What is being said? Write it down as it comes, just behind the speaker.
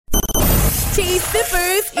Tea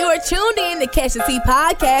sippers, you are tuned in to Catch the Tea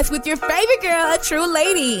podcast with your favorite girl, a true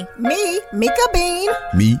lady. Me, Mika Bean.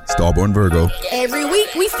 Me, Starborn Virgo. Every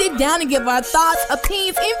week, we sit down and give our thoughts,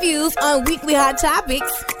 opinions, and views on weekly hot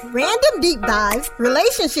topics. Random deep dives,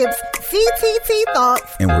 relationships, CTT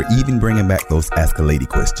thoughts. And we're even bringing back those Ask a Lady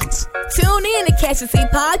questions. Tune in to Catch the Tea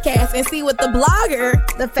podcast and see what the blogger,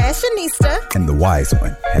 the fashionista, and the wise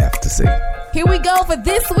one have to say. Here we go for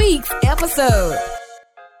this week's episode.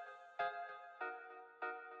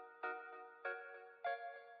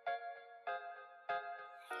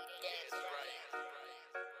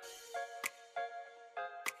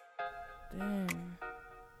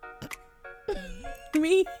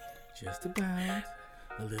 Me? Just about.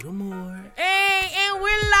 A little more. Hey, and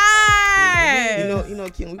we're live. You know,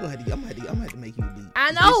 Kim, I'm gonna have to make you deep.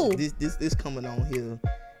 I know. This coming on here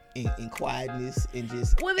in quietness and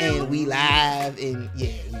just and we live and we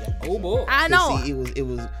got oh boy. I know. See, it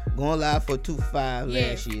was going live for 2 for $5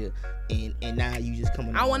 last year, and now you just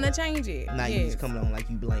coming on. I want to change it. Now you just coming on like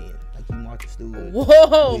you bland, like you Martha Stewart.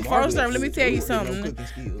 Whoa, first time, let me tell you something. Let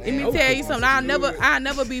me tell you something. I'll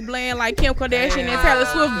never be bland like Kim Kardashian and Taylor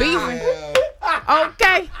Swift beefing.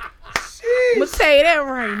 Okay, I'm gonna tell you that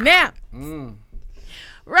right now.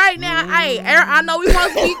 Right now, hey, I know we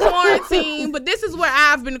supposed to be quarantined, but this is where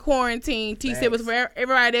I've been quarantined. T-Sippers for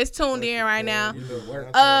everybody that's tuned in right now.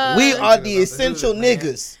 We are the essential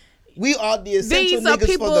niggas. We are the essential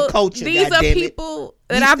niggas for the culture. These are people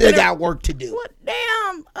that I've still got work to do. What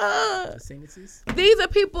damn? These are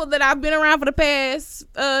people that I've been around for the past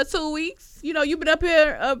 2 weeks. You know, you've been up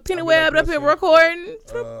here, Penny Webb up here recording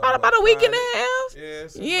for about a week and a half.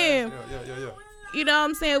 Yeah. You know what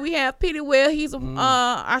I'm saying? We have Peter Well. He's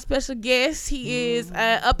our special guest. He is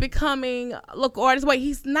an up and coming local artist. Wait,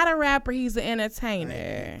 he's not a rapper. He's an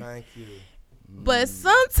entertainer. Thank you. But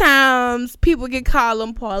sometimes people can call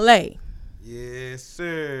him Parlay. Yes,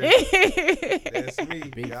 sir. That's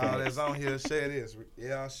me. Y'all that's on here, share this.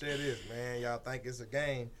 Y'all share this, man. Y'all think it's a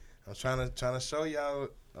game. I'm trying to show y'all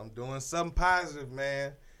I'm doing something positive,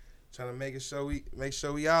 man. Trying to make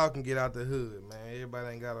sure we all can get out the hood, man.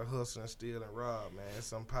 Everybody ain't got to hustle and steal and rob, man. It's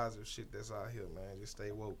some positive shit that's out here, man. Just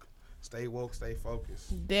stay woke. Stay woke, stay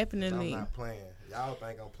focused. Definitely. I'm not playing. Y'all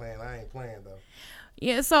think I'm playing. I ain't playing, though.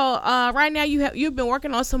 Yeah, so right now you've been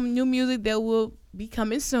working on some new music that will be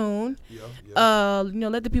coming soon. Yeah. You know,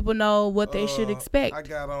 let the people know what they should expect. I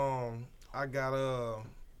got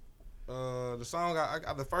the song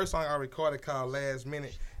the first song I recorded called Last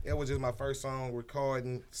Minute. It was just my first song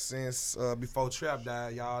recording since before Trap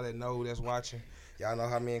died. Y'all that know that's watching, y'all know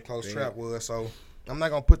how me and Close Trap was. So I'm not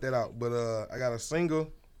gonna put that out, but I got a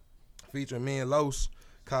single featuring me and Los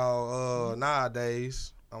called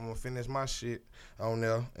Nowadays. I'm gonna finish my shit on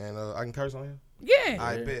there, and I can curse on here. Yeah.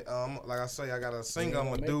 I bet. Like I say, I got a single I'm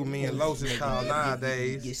gonna do. Me and Los is called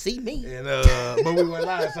Nowadays. You see me? And but we went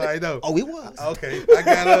live, so I know. Oh, we was. Okay. I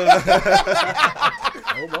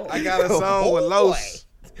got a song with Los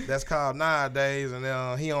that's called Nowadays, and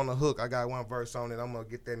he on the hook. I got one verse on it. I'm gonna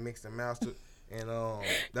get that mixed and mastered. And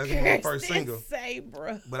that's my first single. Say,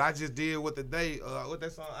 bro. But I just did with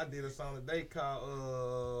that song. I did a song today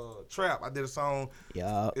called Trap. I did a song.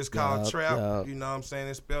 Yeah. It's called Trap. Yep. You know what I'm saying?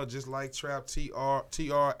 It's spelled just like Trap.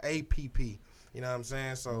 TRAPP. You know what I'm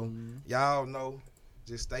saying? So y'all know.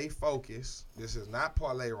 Just stay focused. This is not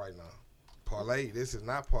Parlay right now. Parlay. This is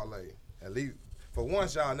not Parlay. At least for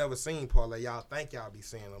once, y'all never seen Parlay. Y'all think y'all be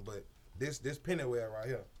seeing them, but this Pennywell right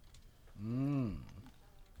here.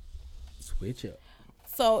 Switch up.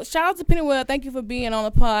 So shout out to Pennywell. Thank you for being on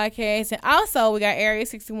the podcast. And also we got Area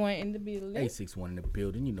 61 in the building. 861 in the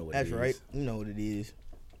building. You know what it is. That's right. You know what it is.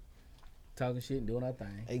 Talking shit and doing our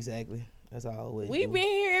thing. Exactly. That's all. We been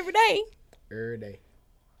here every day. Every day.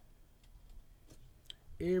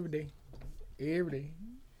 Every day. Every day.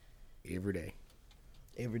 Every day.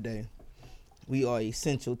 Every day. We are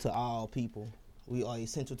essential to all people. We are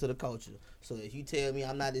essential to the culture. So if you tell me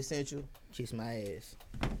I'm not essential, kiss my ass.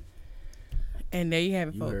 And there you have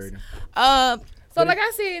it, folks. Heard. So like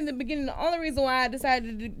I said in the beginning, the only reason why I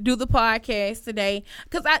decided to do the podcast today,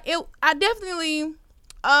 because I definitely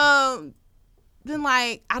been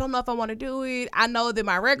like, I don't know if I want to do it. I know that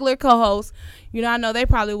my regular co-hosts, you know, I know they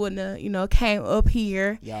probably wouldn't have, you know, came up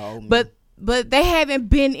here. Y'all, but they haven't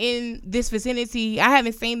been in this vicinity. I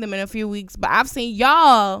haven't seen them in a few weeks, but I've seen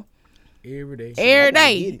y'all every day.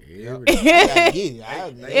 Every day.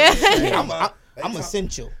 I'm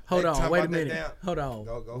essential. Hold on, wait a minute. Hold on.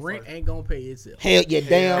 Go Rent ain't gonna pay itself. Hell, you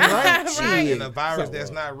damn right. Right. And a virus that's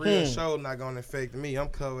not real show not gonna affect me. I'm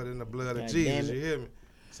covered in the blood of Jesus. You hear me?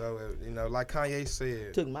 So like Kanye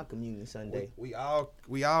said, took my communion Sunday. We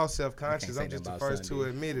all self-conscious. I'm just the first to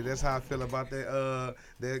admit it. That's how I feel about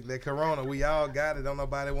that corona. We all got it. Don't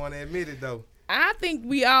nobody want to admit it though. I think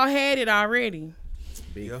we all had it already.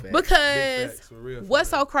 Because Big facts, for real. What's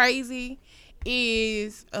so crazy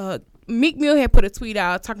is Meek Mill had put a tweet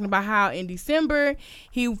out talking about how in December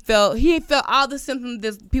he felt all the symptoms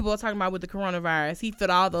that people are talking about with the coronavirus. He felt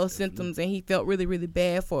all those symptoms and he felt really, really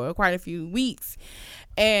bad for quite a few weeks.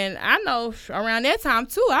 And I know around that time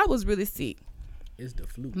too, I was really sick. It's the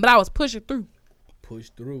flu. But I was pushing through.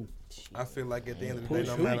 I feel like at the end of the day,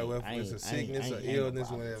 no matter whether it's a sickness or illness,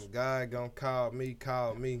 whenever God gonna call me.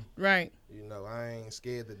 Right. I ain't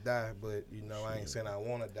scared to die, but I ain't saying I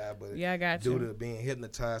want to die, but I got you. Due to being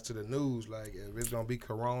hypnotized to the news, like if it's gonna be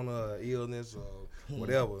corona or illness or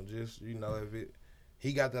whatever, just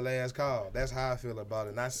he got the last call. That's how I feel about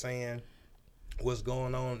it. Not saying what's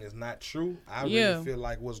going on is not true. I really feel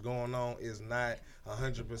like what's going on is not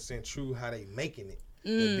 100% true. How they making it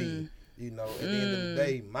to be. At the end of the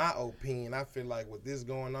day, my opinion, I feel like with this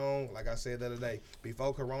going on, like I said the other day,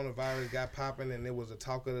 before coronavirus got popping and it was a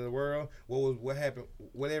talk of the world, what happened?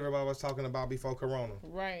 What everybody was talking about before corona?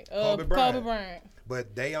 Right. Kobe Bryant.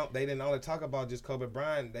 But they didn't only talk about just Kobe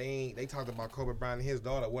Bryant. They talked about Kobe Bryant and his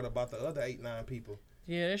daughter. What about the other 8-9 people?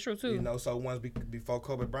 Yeah, that's true too. So once before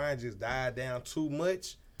Kobe Bryant just died down too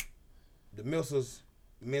much, the missiles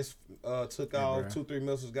took off. 2-3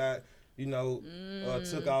 missiles got.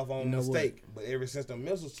 Took off on mistake. But ever since the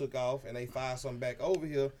missiles took off and they fired something back over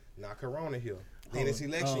here, now corona here. Then it's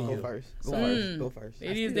election year. Go first.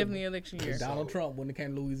 It is definitely election year. Donald Trump, when it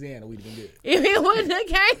came to Louisiana, we'd been good. If it wouldn't have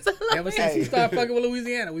came to Louisiana. Ever since he started fucking with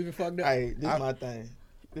Louisiana, we've been fucked up. Hey, this is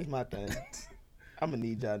my thing. I'm going to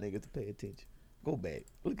need y'all niggas to pay attention. Go back.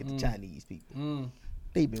 Look at the Chinese people.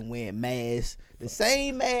 They been wearing masks. The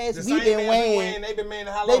same masks we've been wearing. They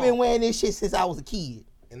been wearing this shit since I was a kid.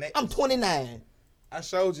 I'm 29. I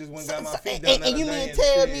showed you when got my feet down. And you mean to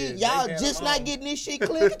tell me y'all just not getting this shit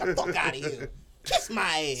clear? Get the fuck out of here. Kiss my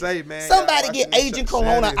ass. Say, man, somebody get Agent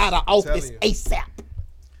Corona out of office ASAP.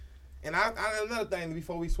 And I another thing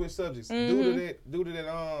before we switch subjects. Due to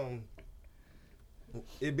that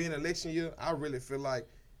it being election year, I really feel like,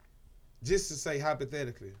 just to say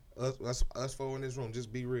hypothetically, us four in this room,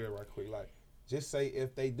 just be real right quick. Like, just say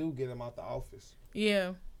if they do get him out the office.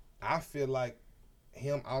 Yeah. I feel like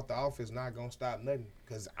him out the office not gonna stop nothing,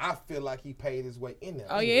 because I feel like he paid his way in there.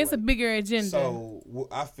 Oh anyway. Yeah, it's a bigger agenda. So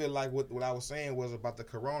I feel like what I was saying was about the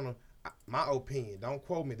corona. My opinion, don't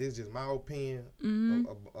quote me. This is just my opinion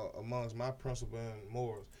amongst my principle and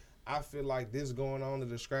morals. I feel like this going on to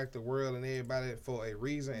distract the world and everybody for a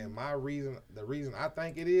reason, and the reason I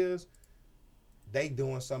think it is, they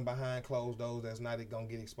doing something behind closed doors that's not gonna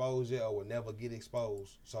get exposed yet or will never get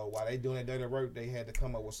exposed. So while they doing that dirty work, they had to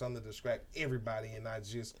come up with something to distract everybody and not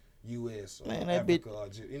just U.S. or Africa or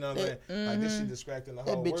just, you know what I mean? Like, this shit distracting the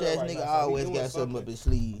whole world. That bitch ass nigga always got something up his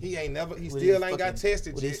sleeve. He still ain't got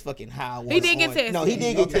tested with yet. his fucking high. He did get tested. No, he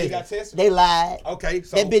did get tested. He got tested. They lied. Okay,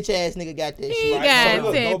 so that bitch ass nigga got that shit. He got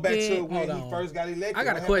tested. Go back to when he first got elected. I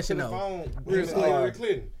got a question though.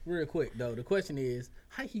 Real quick though. The question is,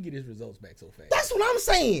 how he get his results back so fast? That's what I'm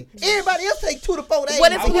saying. Everybody else take 2 to 4 days. Well,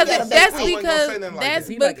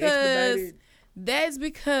 that's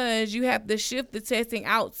because you have to shift the testing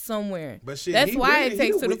out somewhere. But shit, that's why it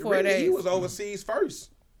takes 2 to 4 days. He was overseas first.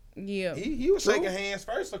 Yeah, he was shaking hands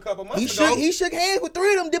first a couple months ago. He shook hands with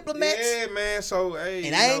 3 of them diplomats. Yeah, man. So hey,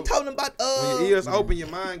 and I ain't talking about when your ears open, your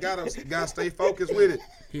mind gotta stay focused with it.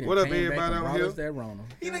 What up, everybody out here?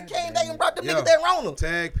 He done came back and brought them niggas that Rona.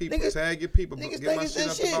 Tag people, tag your people. Niggas get my shit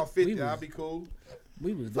up about 50. I'll be cool.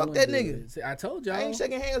 We was fuck that nigga. I told y'all. I ain't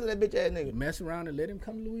shaking hands with that bitch ass nigga. Mess around and let him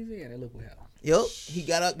come to Louisiana. Look what happened. Yup, he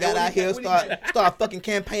got out here, start fucking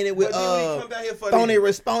campaigning with phony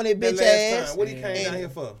responded bitch ass. What he came down here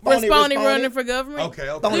for? Responding running for government. Okay.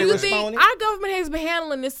 Do you think our government has been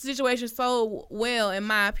handling this situation so well, in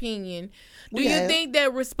my opinion? Do you think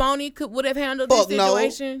that Responding would have handled this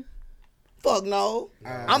situation? Fuck no.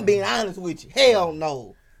 I'm being honest with you. Hell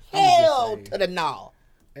no. Hell to the no.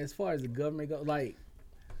 As far as the government goes, like,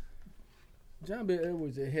 John Bill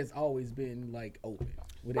Edwards has always been like open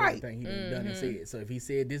with everything he done and said. So if he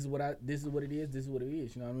said this is what it is, this is what it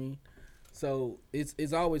is. You know what I mean? So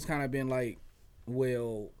it's always kind of been like,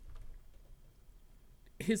 well,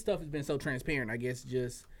 his stuff has been so transparent. I guess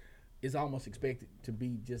just it's almost expected to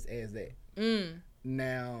be just as that.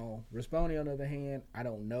 Now, Responding on the other hand, I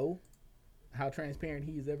don't know how transparent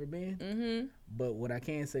he's ever been. But what I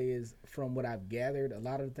can say is, from what I've gathered, a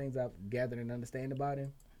lot of the things I've gathered and understand about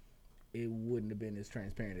him, it wouldn't have been as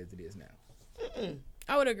transparent as it is now.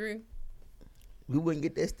 I would agree. we wouldn't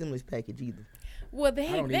get that stimulus package either. Well, they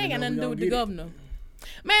ain't got nothing to do with the governor.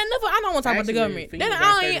 Man, I don't want to talk about the government. Then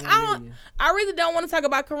I really don't want to talk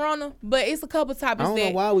about Corona, but it's a couple topics. I don't know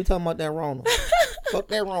why we talking about that Rona. Fuck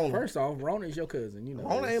that Rona. First off, Rona is your cousin. You know,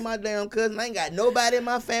 Rona ain't my damn cousin. I ain't got nobody in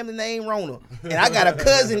my family named Rona, and I got a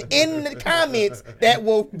cousin in the comments that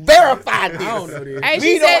will verify this. I don't know this. Hey,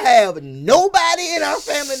 we don't have nobody in our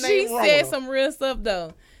family named Rona. She said some real stuff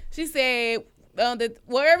though. She said. That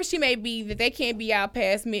wherever she may be, that they can't be out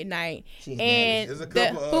past midnight. And there's a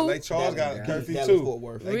couple. Lake Charles got a curfew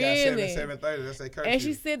too. They really? got 7:30. That's a curfew. And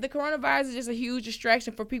she said the coronavirus is just a huge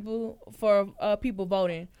distraction for people people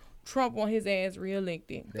voting. Trump want his ass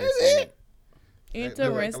reelected. That's it.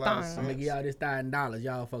 Interesting. I'm gonna give y'all this $1,000.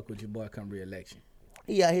 Y'all fuck with your boy come reelection.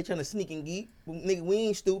 He out here trying to sneak and geek. Nigga, we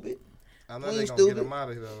ain't stupid. I know they gonna get him out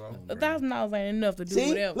of here though. $1,000 ain't enough to do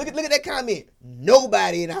whatever. Look at that comment.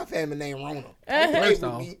 Nobody in our family named Rona.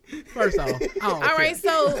 First off. All right,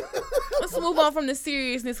 so let's move on from the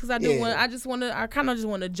seriousness because I just want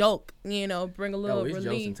to joke, bring a little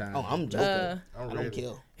relief. Oh, I'm joking. I don't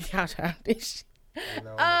care. Y'all childish.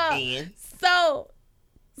 So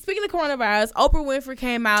speaking of coronavirus, Oprah Winfrey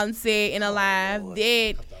came out and said in a live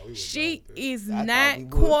that she is not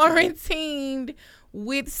quarantined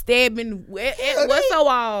with Stedman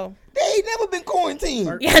whatsoever. They ain't never been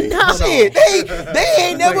quarantined. Yeah, no. Shit, they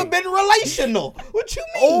ain't never been relational. What you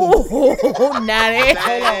mean? Oh, not that.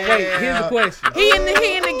 Hold on, wait. Here's the question. He in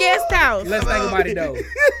the guest house. Let's think about it though.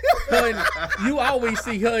 You always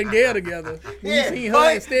see her and Gail together. You see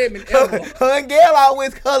her and Stedman ever. Her and Gail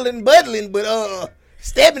always cuddling, buddling, but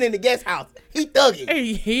Stedman in the guest house. He thugging.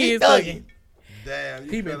 He is thugging. Damn,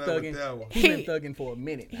 he been thugging. He been thugging for a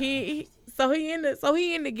minute now. So he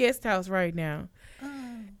in the guest house right now.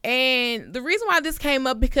 And the reason why this came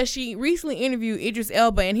up because she recently interviewed Idris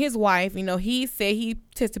Elba and his wife. He said he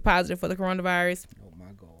tested positive for the coronavirus. Oh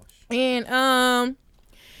my gosh. And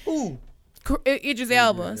Who? Idris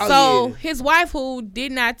Elba. His wife, who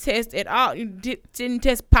did not test at all, didn't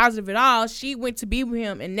test positive at all, she went to be with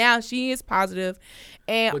him, and now she is positive.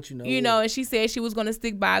 And and she said she was going to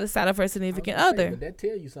stick by the side of her significant other. But that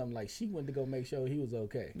tell you something. Like she went to go make sure he was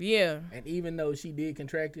okay. Yeah. And even though she did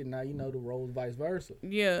contract it, now the roles vice versa.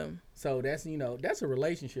 Yeah. So that's that's a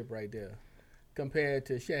relationship right there, compared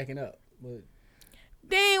to shacking up. But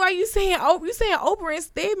dang, why you saying Oprah and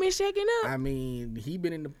Stedman shacking up? I mean, he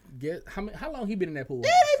been in the how long he been in that pool? They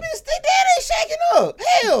ain't shacking up.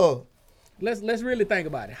 Hell. Let's really think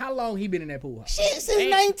about it. How long he been in that pool house? Shit, since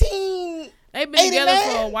 19. They've been together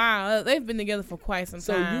for a while. They've been together for quite some time.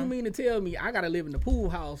 So you mean to tell me I gotta live in the pool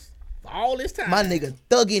house for all this time? My nigga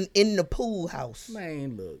thugging in the pool house.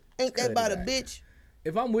 Man, look. Ain't that about a bitch?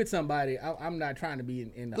 If I'm with somebody, I'm not trying to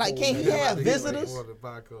be in the like, can he have visitors?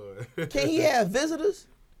 Can he have visitors?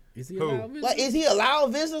 Is he allowed visitors? Like, is he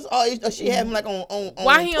allowed visitors, or does she have him like on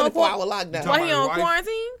 24-hour lockdown? Why he on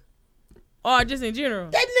quarantine? Or just in general?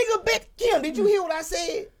 That nigga bet Kim. Did you hear what I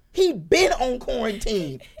said? He been on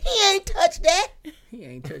quarantine. He ain't touched that. He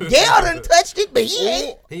ain't touched it. Gail done touched it, but he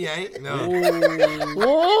ain't. He ain't. No.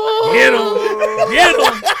 Get him.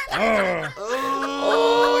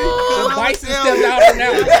 Bison stepped out on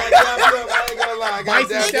that one.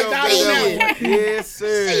 Bison stepped out on that one. Yes,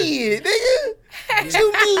 sir. Shit, nigga. What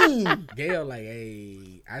you mean? Gail like,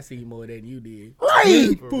 hey, I see more than you did.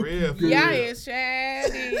 Right. For real. Y'all is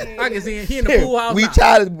shady. I can see he in the pool house. We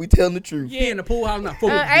childish, we telling the truth. He in the pool house now.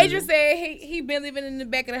 Adrian said he been living in the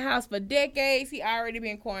back of the house for decades. He already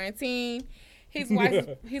been quarantined. His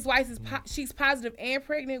wife she's positive and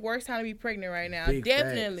pregnant. Worst time to be pregnant right now. Big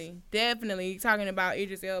Definitely talking about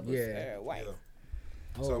Idris Elba's wife.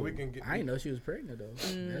 Oh, so we can get. I didn't know she was pregnant though.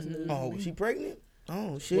 That's news. Oh, she pregnant?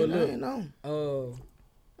 Oh shit! Well, I didn't know.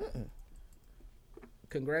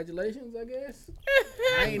 Congratulations, I guess.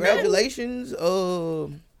 Congratulations,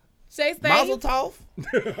 Shay Mazel tov.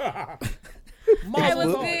 It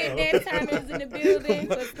was good. That time is in the building.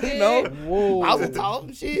 Was good. Mazel tov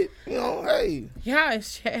and shit. Hey. Y'all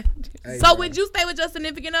is shit. So would you stay with your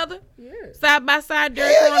significant other? Yeah. Side by side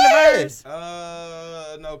during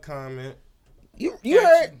coronavirus? No comment. You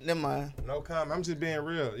heard? Never mind. No comment. I'm just being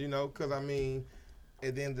real, because I mean,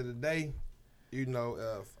 at the end of the day,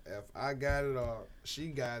 if I got it or she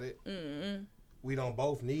got it, we don't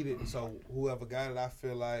both need it. So whoever got it, I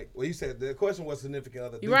feel like. Well, you said the question was significant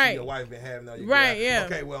other. Right. Your wife been having on you. Right. Yeah.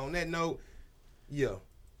 Okay. Well, on that note, yeah.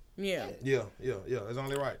 It's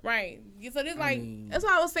only right. Right. So this that's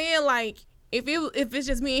what I was saying. Like, if it's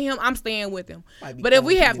just me and him, I'm staying with him. But if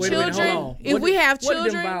we have children, what did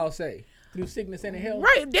them vows say? Through sickness and health.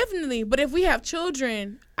 Right. Definitely. But if we have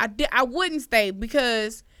children, I wouldn't stay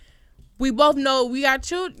because we both know we got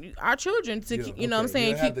our children to, you know what I'm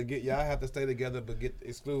saying? Y'all have to stay together, but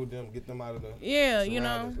exclude them, get them out of the. Yeah, you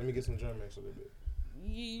know. Let me get some German a little bit.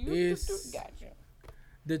 Gotcha.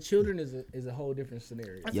 The children is a whole different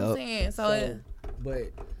scenario. That's what I'm saying. So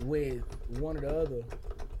but with one or the other,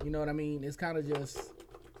 you know what I mean? It's kind of just,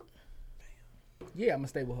 I'm gonna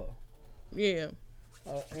stay with her. Yeah.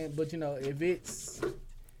 But you know, if it's.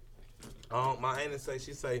 My auntie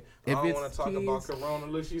she say, I don't want to talk about Corona.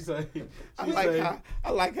 Look, she say, I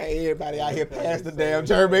like how everybody out here pass the damn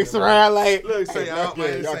Germex around like. Look, I don't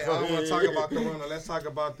want to talk about Corona. Let's talk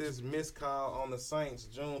about this missed call on the Saints,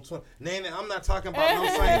 June 20th. Nanny, I'm not talking about no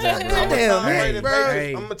Saints.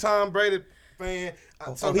 I'm a Tom Brady fan.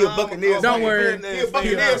 So he a Buccaneers. Don't worry. He a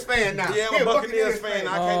Buccaneers fan now. Yeah, I'm a Buccaneers fan.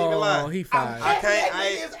 I can't even lie. He fired. I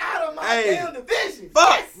can't. Out of my damn division.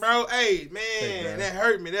 Fuck, bro. Hey, man, that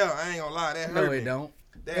hurt me there. I ain't gonna lie. That hurt me. No, it don't.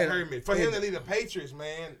 That hurt me. For him to lead the Patriots,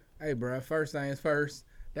 man. Hey, bro. First things first.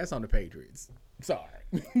 That's on the Patriots. Sorry.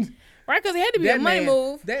 Right, because it had to be a money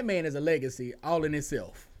move. That man is a legacy all in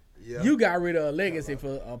itself. Yeah. You got rid of a legacy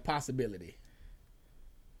for a possibility.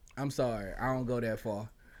 I'm sorry. I don't go that far.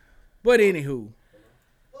 But anywho.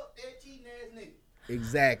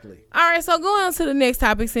 Exactly. All right, so going on to the next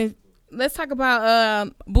topic. Let's talk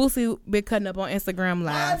about Boosie been cutting up on Instagram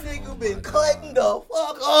Live. My nigga been cutting the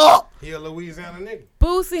fuck up. He a Louisiana nigga.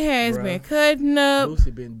 Boosie has been cutting up.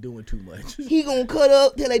 Boosie been doing too much. He gonna cut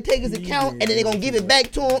up till they take his account and then they gonna give it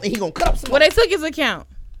back to him and he gonna cut up some. Well, they took his account.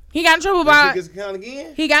 He got in trouble by. Took his account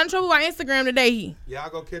again? He got in trouble by Instagram today. Y'all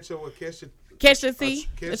go catch up with Kesha T.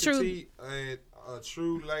 Kesha T and a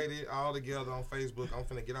true lady all together on Facebook. I'm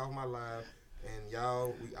finna get off my live. And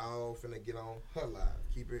we all finna get on her live.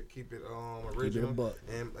 Keep it original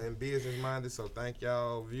and business minded. So thank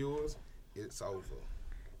y'all viewers. It's over.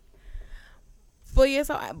 But yeah,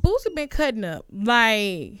 so Boosie been cutting up.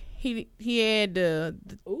 Like he had the.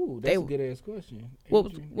 Ooh, that's a good ass question.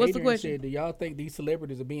 What's the question? Said, do y'all think these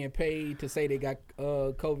celebrities are being paid to say they got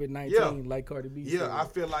COVID-19 like Cardi B? Yeah, said? I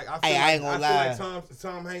feel like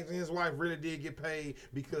Tom Hanks and his wife really did get paid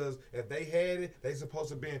because if they had it, they supposed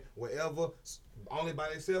to been wherever, only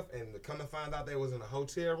by themselves, and to come to find out they was in a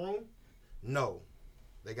hotel room. No,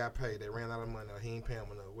 they got paid. They ran out of money. He ain't paying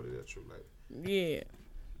them enough. What is that true like? Yeah.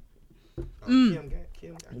 Kim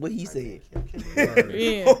what he said?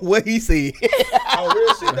 Yeah. What he said?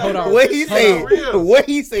 Real shit. Hold on. What he said? What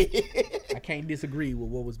he said? I can't disagree with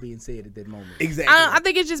what was being said at that moment. Exactly. I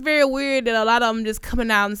think it's just very weird that a lot of them just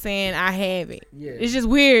coming out and saying I have it. Yeah. It's just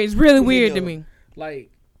weird. It's really weird to me.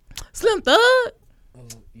 Like Slim Thug.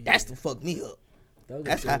 That's to fuck me up.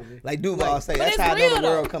 That's how, like Duval say, that's how I know the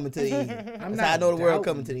world coming to the end. That's how I know the world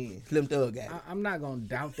coming to the end. Slim Thug got it. I'm not gonna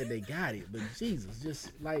doubt that they got it, but Jesus,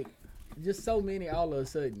 just so many all of a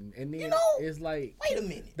sudden, and then it's like, wait a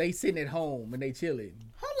minute, they sitting at home and they chilling.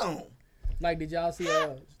 Hold on, like did y'all see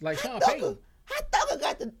like Sean Payton? Hot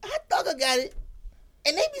Thugger got it,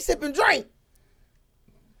 and they be sipping drink.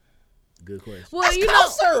 Good question. Well, that's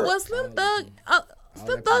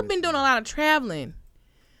Slim Thug been doing a lot of traveling.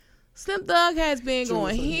 Slim Thug has been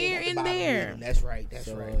going here and there. That's right.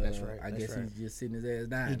 I guess he's just sitting his ass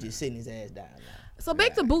down. He's just sitting his ass down now. So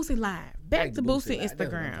back to Boosie Live. Back to Boosie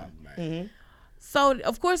Instagram. Mm-hmm. So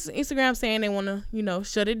of course Instagram saying they want to,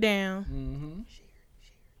 shut it down. Mm-hmm.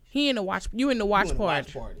 You in the watch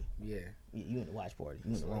party. Yeah. You in the watch party.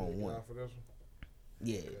 You in the wrong one.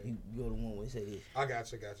 Yeah, you're the one with say this. I got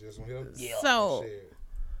you. This one here. Yeah. So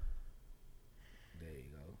there you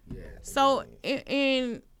go. Yeah. So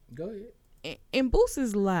in go ahead. In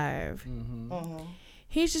Boosie's live,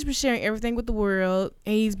 he's just been sharing everything with the world,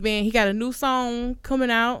 and he got a new song coming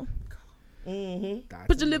out.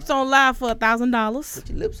 Put your lips on live for $1,000. Put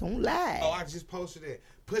your lips on live. Oh, I just posted it.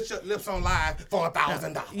 Put your lips on live for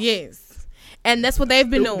 $1,000. Yes, and that's what they've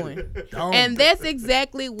been doing, and that's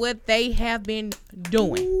exactly what they have been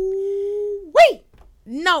doing. Wait,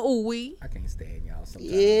 no, we. I can't stand y'all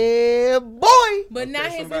sometimes. Yeah, boy. But now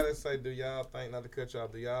somebody say, do y'all think, not to cut y'all,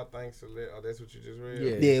 do y'all think that's what you just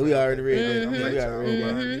read? Yeah, we already read it.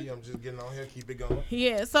 I'm just getting on here, keep it going.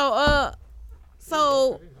 Yeah, so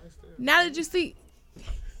now that you see,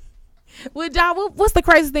 with y'all, what's the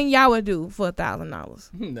craziest thing y'all would do for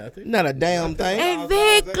 $1,000? Nothing. Not a damn thing.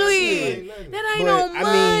 Exactly. That ain't no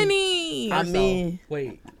money. I mean,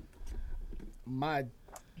 wait.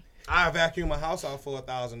 I vacuum my house out for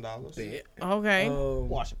 $1,000. Okay.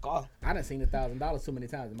 Wash a car. I done seen $1,000 too many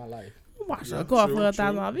times in my life. Wash a car for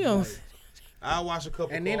 $1,000. I wash a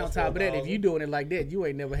couple. And then on top of that, if you doing it like that, you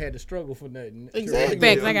ain't never had to struggle for nothing. Exactly.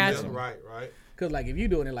 Facts, I got you. Right. Cause like if you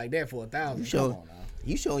doing it like that for $1,000, come on now.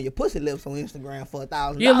 You showing your pussy lips on Instagram for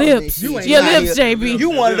 $1,000. Your lips, JB. You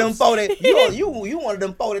wanted them $40. You wanted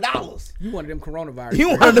them $40. You wanted them coronavirus. You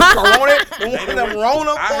wanted them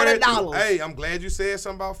 $40. Hey, I'm glad you said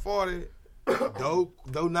something about 40.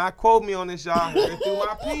 Don't not quote me on this, y'all. I heard through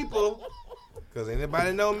my people. Because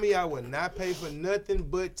anybody know me, I would not pay for nothing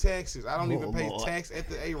but taxes. I don't even pay tax at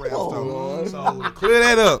the A-Rap store. So to clear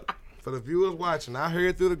that up for the viewers watching, I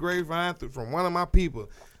heard through the grapevine from one of my people,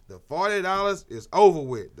 the $40 is over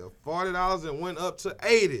with. The $40 and went up to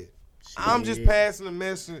 80. I'm just passing the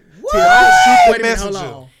message. Shoot the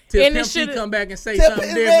messenger. Till Pimp C come back and say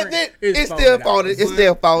something different. It's still 40. It's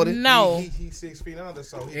still 40. No. He's 6 feet under,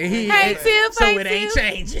 so it ain't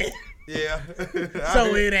changing. Yeah.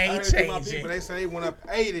 So it ain't changing. They say they went up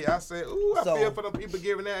 80. I said, ooh, I feel for them people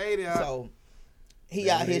giving that 80 out. So he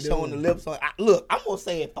out here showing the lips on. Look, I'm gonna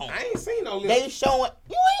say it. I ain't seen no lips. They showing.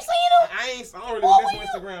 You ain't seen them? I don't really miss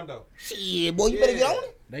Instagram though. Shit, boy, you better get on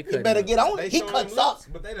it. You better get on it. He cuts up.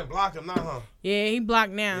 But they done blocked him now, huh? Yeah, he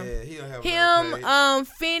blocked now. Yeah, he don't have him.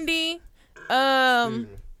 Fendi.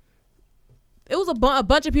 It was a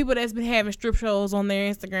bunch of people that's been having strip shows on their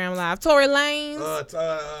Instagram live. Tory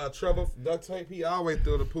Lanez. Trevor Duct Tape. He always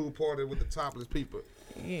threw the pool party with the topless people.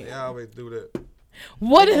 Yeah. They always do that.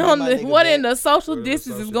 What in the social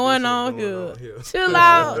distance is going on here? Chill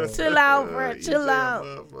out, bro. Chill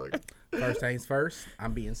out. First things first.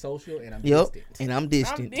 I'm being social and I'm distant. And I'm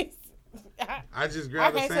distant. I just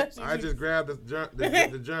grabbed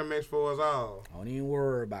the German for us all. Don't even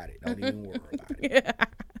worry about it.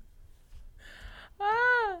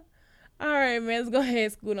 All right, man. Let's go ahead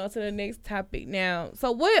and scoot on to the next topic now.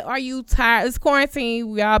 So, what are you tired? It's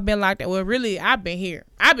quarantine. We all been locked down. Well, really, I've been here.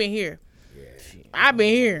 But I've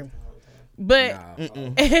been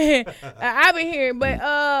here.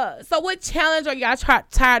 But so what challenge are y'all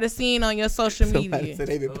tired of seeing on your social media?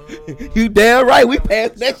 You damn right. We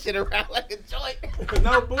passed that shit around like a joint.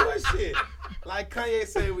 No bullshit. Like Kanye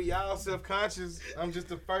said, we all self-conscious. I'm just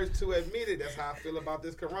the first to admit it. That's how I feel about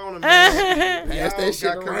this corona, man. Pass that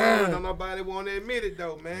shit around. Don't nobody want to admit it,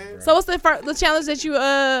 though, man. So what's the challenge that you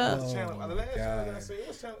What's the challenge?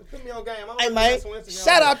 Put me on game. Hey, man.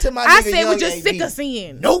 Shout out to my nigga I said Young what you're AB. sick of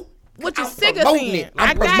seeing. Nope. What you sick of seeing?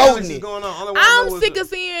 I'm promoting it. I'm sick of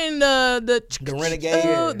seeing the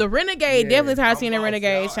Renegade. The Renegade. Definitely tired of seeing the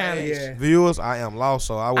Renegade challenge. Yeah. Viewers, I am lost,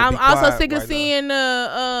 so I will I'm be also sick of right seeing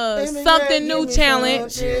something new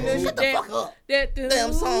challenge. Shut the fuck up. That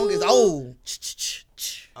damn song is old.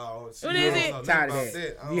 What is it? Tired of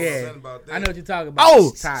that. Yeah. I know what you're talking about.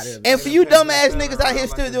 Oh, tired of it. and for you dumbass niggas out here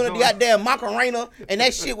still doing the goddamn Macarena, and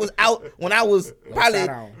that shit was out when I was probably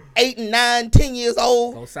 8, 9, 10 years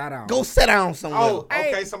old. Go sit down somewhere. Oh,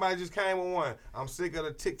 okay. Somebody just came with one. I'm sick of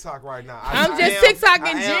the TikTok right now. I'm just TikTok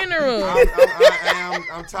in general.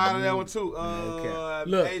 I'm tired of that one too.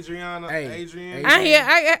 Look, Adrian. Yeah.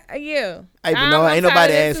 Hey, but no, ain't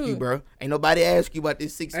nobody ask you, bro. Ain't nobody ask you about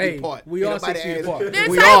this 6 feet apart. We are 6 feet apart.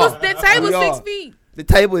 The table's 6 feet. The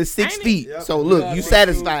table is 6 feet. Yep. So look, you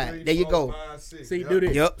satisfied. There you go. 5, See, do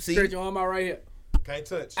this. Yep. See. Stretch your arm out right here. Can't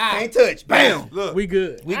touch. Can't touch. Bam. Look, we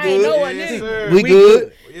good. We I good. Ain't know what yes, sir. We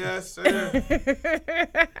good. Yes, sir.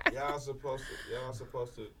 Y'all supposed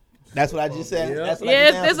to. That's what I just said. Yeah. That's what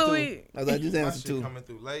I just answered to. Coming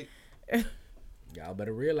through late. Y'all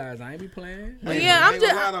better realize I ain't be playing. I'm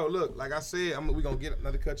just. Look, like I said, we gonna get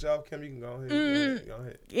another cut you off. Kim, you can go ahead. Go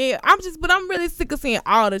ahead. Yeah, I'm really sick of seeing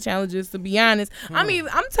all the challenges. To be honest, I mean,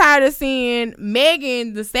 I'm tired of seeing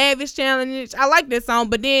Megan the Savage challenge. I like that song,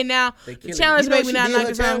 but then now the challenge made me not like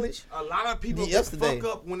the challenge. A lot of people fuck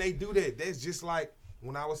up when they do that. That's just like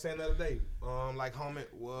when I was saying the other day. Like homie, I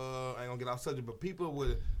ain't gonna get off subject, but people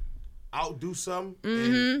would outdo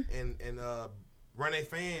something and run their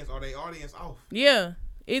fans or their audience off. Yeah.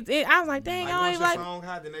 I was like, dang, I ain't like. Once the song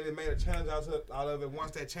hot, then they made a challenge out of it.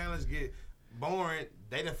 Once that challenge get boring,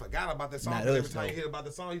 they done forgot about that song. Every time you hear about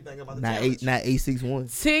the song, you think about the challenge. Not 861.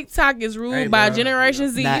 TikTok is ruled by Generation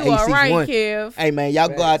Z. You are right, Kev. Hey, man, y'all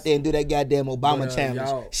go out there and do that goddamn Obama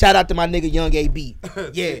challenge. Shout out to my nigga Young AB.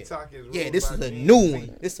 Yeah, this is a new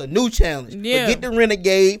one. This is a new challenge. Yeah. Forget the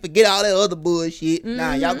Renegade. Forget all that other bullshit.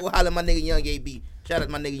 Nah, y'all go holler at my nigga Young AB. Shout out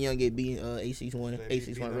to my nigga Young AB, 861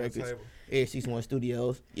 Records, 861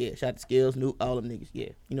 Studios. Yeah, shout out to Skills, Nuke, all them niggas. Yeah,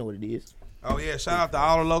 you know what it is. Oh, yeah, shout out to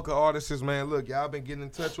all the local artists, man. Look, y'all been getting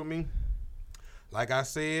in touch with me. Like I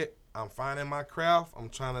said, I'm finding my craft. I'm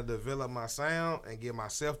trying to develop my sound and get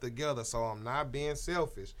myself together, so I'm not being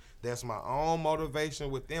selfish. That's my own motivation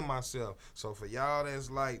within myself. So for y'all that's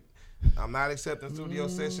like, I'm not accepting studio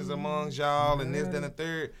sessions amongst y'all and this, then, the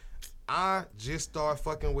third, I just start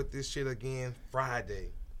fucking with this shit again Friday.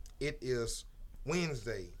 It is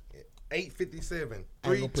Wednesday. 857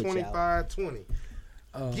 325 20.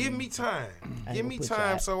 Give me time. Give me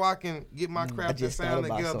time so I can get my craft and sound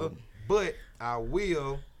together. But I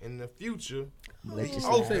will in the future be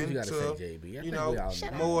open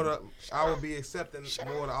to more. I will be accepting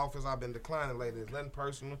more of the offers I've been declining lately. It's nothing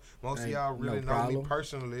personal. Most of y'all really know me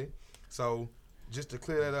personally, so. Just to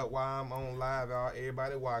clear that up while I'm on live,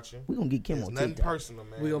 everybody watching. We're going to get Kim on TikTok. Nothing personal,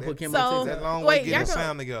 man. We're going to put Kim on TikTok. That long way getting the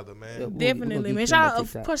sound together, man. Definitely, man. Shout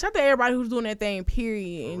out to everybody who's doing that thing,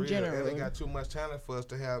 period, in general. They got too much talent for us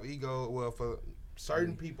to have ego. Well, for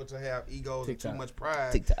certain people to have egos and too much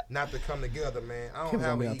pride not to come together, man. I don't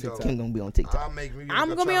have an ego. Kim gonna be on TikTok. I'll make music. I'm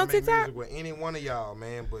gonna be on TikTok with any one of y'all,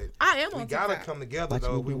 man. But I am on we TikTok. gotta come together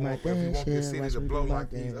though. If we want this city to blow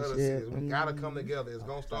like these other cities, we gotta come together. It's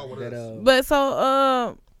gonna start with us. But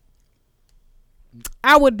so,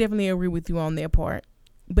 I would definitely agree with you on that part.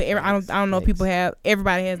 But I don't know if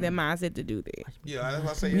everybody has that mindset to do that. Yeah, that's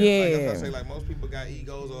what I say. Yeah. That's what I say. Like most people got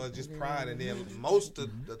egos or just pride, and then most of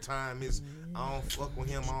the time is I don't fuck with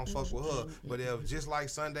him, I don't fuck with her. But if just like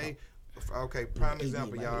Sunday, okay, prime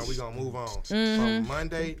example, y'all, we gonna move on. From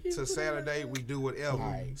Monday to Saturday, we do whatever.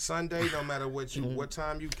 Right. Sunday, no matter what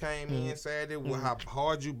time you came in Saturday, how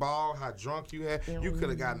hard you balled, how drunk you had, you could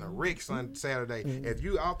have gotten a wreck Saturday. If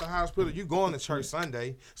you out the hospital, you going to church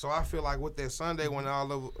Sunday. So I feel like with that Sunday, when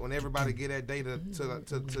everybody get that day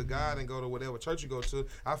to God and go to whatever church you go to,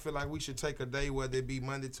 I feel like we should take a day, whether it be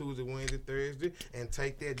Monday, Tuesday, Wednesday, Thursday, and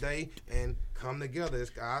take that day and come together.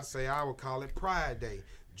 I would call it Pride Day.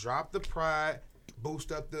 Drop the pride,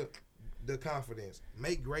 boost up the confidence.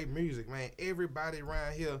 Make great music, man. Everybody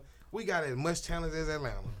around here, we got as much talent as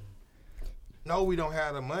Atlanta. No, we don't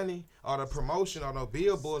have the money or the promotion or no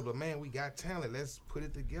billboards, but, man, we got talent. Let's put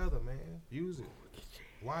it together, man. Use it.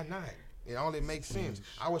 Why not? It only makes sense.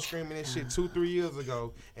 I was screaming this shit 2-3 years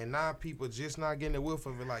ago, and now people just not getting the whiff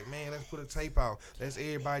of it. Like, man, let's put a tape out. Let's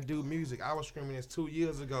everybody do music. I was screaming this 2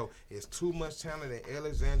 years ago. It's too much talent in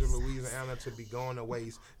Alexandria, Louisiana to be going to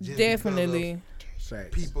waste. Just definitely.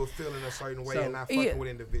 People feeling a certain way and not fucking with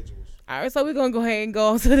individuals. All right, so we're gonna go ahead and go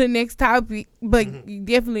on to the next topic, but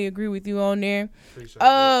definitely agree with you on there.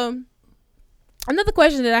 Another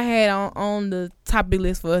question that I had on the topic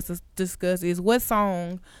list for us to discuss is, what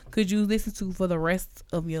song could you listen to for the rest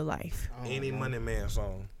of your life? Any Money Man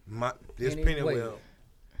song. It's Pennywell.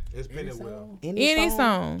 It's Pennywell. Any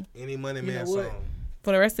song. Any Money Man song.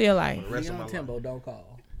 For the rest of your life. For the rest of my Tempo, don't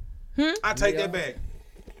call. I take that back.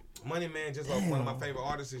 Money Man, just like one of my favorite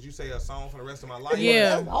artists. Is you say a song for the rest of my life?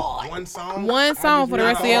 Yeah. One song? One song for the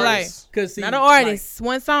rest of your life. Not an artist. Like,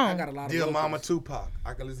 one song. I got a lot of Dear Mama Tupac.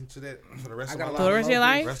 I can listen to that for the rest of my life. For the rest of your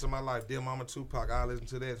life? Rest of my life. Dear Mama Tupac. I'll listen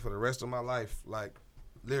to that for the rest of my life. Like,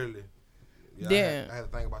 literally. Yeah. I had to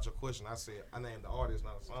think about your question. I said, I named the artist,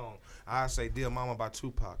 not a song. I say Dear Mama by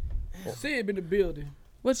Tupac. Sid in the building.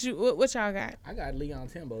 What y'all got? I got Leon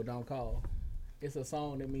Timbo, Don't Call. It's a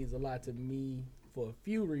song that means a lot to me for a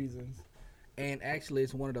few reasons. And actually,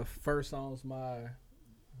 it's one of the first songs my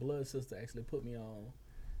blood sister actually put me on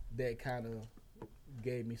that kind of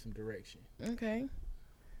gave me some direction. Okay.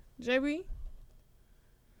 JB?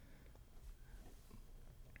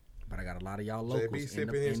 But I got a lot of y'all locals. JB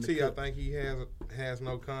sipping his tea. I think he has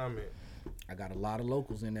no comment. I got a lot of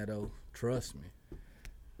locals in there, though. Trust me.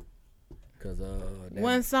 Cause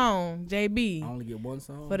one song, JB. I only get one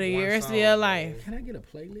song for the rest of your life. Can I get a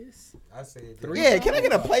playlist? I said 3. Yeah, can I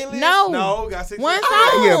get a playlist? No, got 6 one song.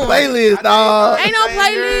 I get a playlist, dog. Ain't no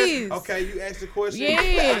playlist. Okay, you asked the question. Yeah,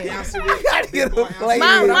 I gotta get a playlist.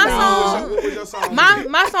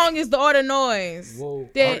 My song is The Art of Noise. Whoa.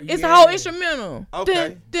 It's a whole instrumental.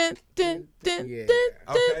 Okay. Okay,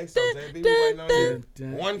 so JB, we waiting on you.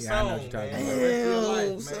 One song,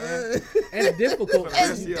 man. It's difficult.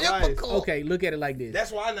 It's difficult. Okay, look at it like this.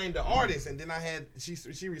 That's why I named the artist, and then I had she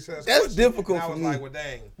researched. That's difficult for me. I was like, well,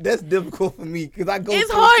 dang. That's difficult for me because I go. It's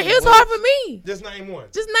hard. It's hard for me. Just name one.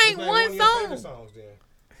 Just name one song. Songs, then.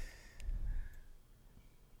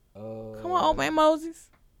 Come on, old man Moses.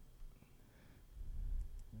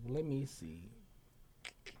 Let me see.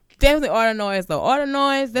 Definitely Art of Noise though. Art of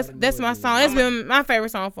Noise. That's my song. That's been my favorite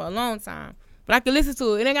song for a long time. But I can listen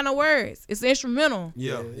to it. It ain't got no words. It's instrumental.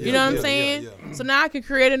 Yeah. You know what I'm saying? Yeah. So now I can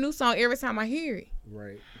create a new song every time I hear it.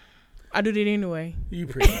 Right. I do that anyway. You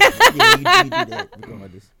pretty. You do that.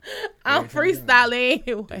 I'm freestyling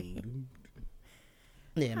anyway.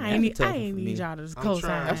 Yeah, man, I ain't need y'all to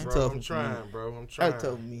co-sign. That's tough. I'm trying, bro. I'm trying. That's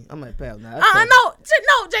tough for me. I might pass now. No,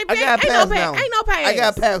 JP. Ain't no pass. I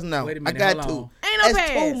got pass now. Wait a minute, I got 2. Ain't no pass.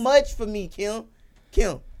 That's too much for me, Kim.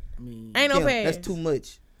 Ain't no pass.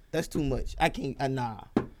 That's too much. I can't. Nah.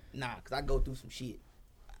 Cause I go through some shit.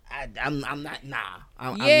 I'm not.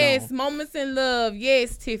 Nah. Yes, I'm moments in love.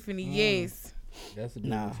 Yes, Tiffany. Yes. That's a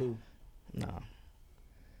good one too. Nah.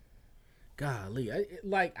 Golly,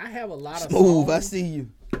 I have a lot of Smooth. songs. I see you.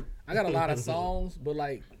 I got a lot of songs, but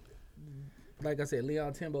like I said,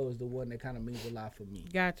 Leon Timbo is the one that kind of means a lot for me.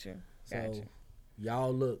 Gotcha. So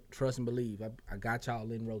y'all look, trust and believe. I got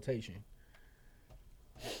y'all in rotation.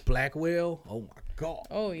 Blackwell, oh my God.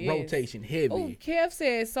 Oh yeah. Rotation heavy. Oh, Kev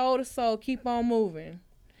said soul to soul, keep on moving.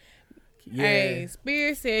 Yeah. Hey,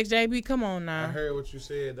 Spirit said, JB, come on now. I heard what you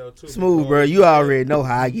said though too. Smooth, bro. You already know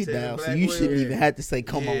how I get down, so you shouldn't even have to say,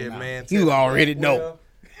 "Come on, now." Man, You already know.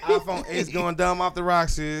 iPhone 8's going dumb off the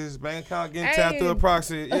Roxys. Bank account getting tapped through a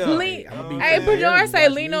proxy. Yeah. Hey, Bajor say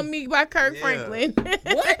 "Lean on Me" by Kirk Franklin.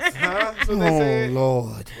 What? Huh? That's what they Oh said.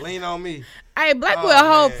 Lord. Lean on me. Hey,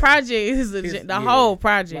 Blackwell whole project is the whole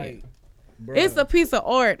project. Like, it's a piece of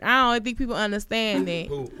art. I don't think people understand that.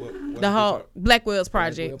 What the whole Blackwell's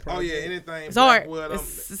project. Oh yeah, anything. It's art.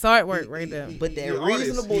 It's artwork right there. But that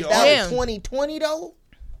reasonable doubt 2020 though.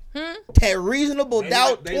 That reasonable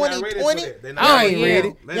doubt 2020. Y'all ain't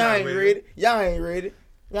ready. Y'all ain't ready. Y'all ain't ready.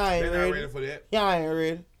 Y'all ain't They're ready. not ready for that. Y'all ain't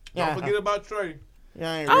ready. Don't forget about Trey. Y'all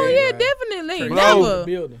ain't Oh ready. yeah, definitely. Blow.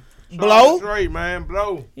 Never. Blow. Trey, man,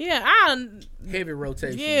 blow. Yeah, heavy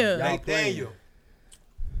rotation. Yeah. Y'all Nathaniel.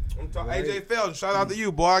 I'm talking AJ Felton. Shout out to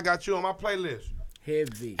you, boy. I got you on my playlist.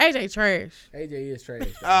 Heavy. AJ trash. AJ is trash.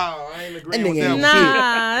 Oh, I ain't agreeing with that one.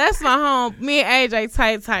 Nah, that's my home. Me and AJ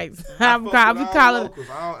tights. I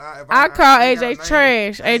call AJ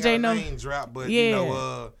trash. AJ no. Drop, but yeah. You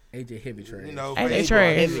know, AJ heavy trash. You know, AJ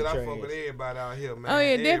trash. I fuck with everybody out here, man. Oh yeah,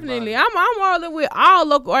 everybody. definitely. I'm rolling with all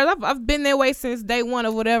local artists. I've been that way since day one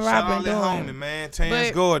of whatever Shout I've been out doing. Homie, man.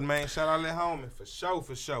 Terrence Gordon, man. Shout out Lil Homie for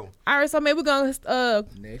sure. All right, so maybe we're gonna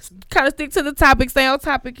kind of stick to the topic, stay on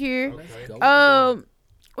topic here. Okay.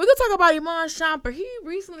 We're gonna talk about Iman Shumpert. He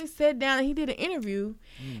recently sat down and he did an interview,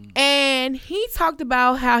 and he talked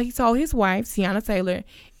about how he told his wife, Tiana Taylor,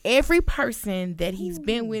 every person that he's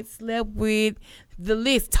been with, slept with, the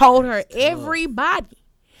list, told her everybody.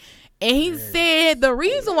 And he said the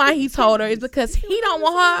reason why he told her is because he don't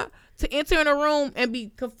want her to enter in a room and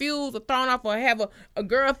be confused or thrown off or have a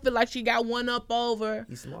girl feel like she got one up over.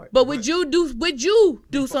 He's smart. But would you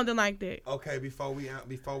do something like that? Okay, before we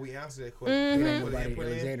answer that question,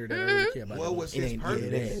 what was his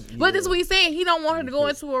purpose? But this is what he's saying. He don't want her to go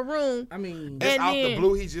into a room. I mean, and out the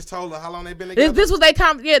blue, he just told her how long they been together. This was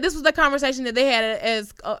the conversation that they had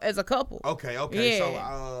as a couple. Okay. Yeah.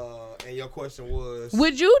 So, and your question was,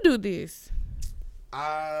 would you do this?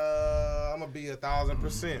 I'm gonna be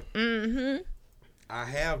 1,000%. Mm-hmm. I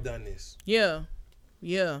have done this. Yeah.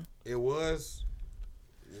 It was,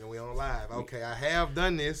 we on live. Okay, I have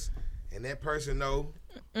done this, and that person know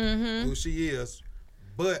who she is.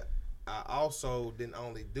 But I also didn't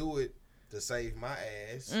only do it to save my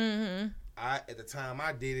ass. Mm-hmm. At the time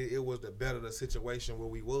I did it, it was to better the situation where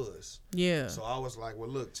we was. Yeah. So I was like, well,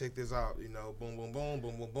 look, check this out. Boom, boom, boom,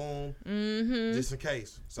 boom, boom, boom. Mm-hmm. Just in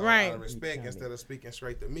case. So out of respect, instead of speaking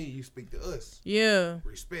straight to me, you speak to us. Yeah.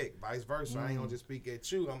 Respect, vice versa. I ain't gonna just speak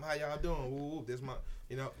at you. How y'all doing? Woo, this my,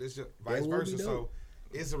 this just vice versa. So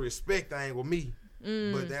it's a respect thing with me.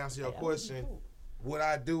 But to answer your question, would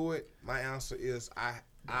I do it? My answer is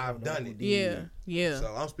I've done it. Yeah.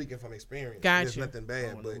 So I'm speaking from experience. Gotcha. There's nothing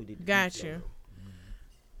bad, but gotcha.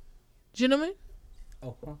 Gentlemen?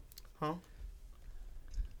 Oh, huh?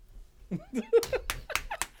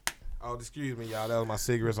 Oh, excuse me, y'all. That was my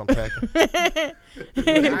cigarettes I'm packing.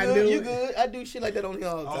 You good? I do shit like that on here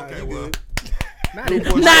all the time. Okay, well.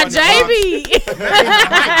 Not JB.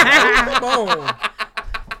 Come on.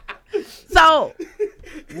 So.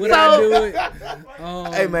 Would I do it?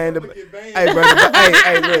 Hey man, look,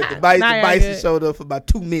 the Bison showed up for about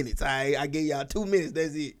 2 minutes. I gave y'all 2 minutes.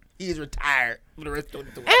 That's it. He's retired for the rest of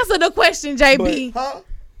the tour. Answer the question, JB. What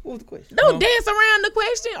was the question? Don't dance around the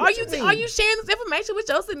question. Are you sharing this information with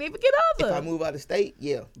your significant other? If I move out of state,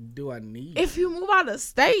 yeah. Do I need? If you move out of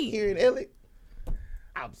state here in LA,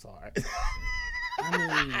 I'm sorry.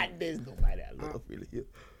 There's nobody I love really here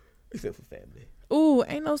except for family. Ooh,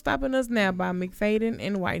 ain't no stopping us now by McFadden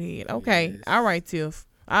and Whitehead. Okay, yes. All right, Tiff.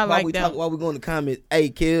 While we going to comment, hey,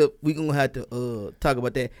 Kev, we going to have to talk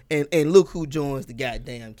about that. And look who joins the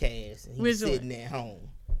goddamn cast. And he's sitting at home.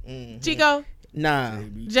 Mm-hmm. Chico? Nah.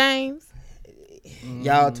 James?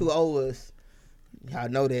 Y'all too old us. Y'all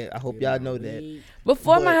know that. I hope y'all know that.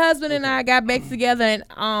 Before my husband and I got back together and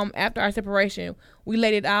after our separation, we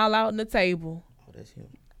laid it all out on the table. Oh, that's him.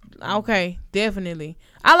 Okay, definitely.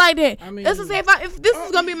 I like that. Let's just say if this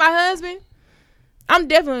is gonna be my husband, I'm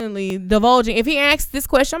definitely divulging. If he asks this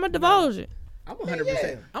question, I'm gonna divulge it. I'm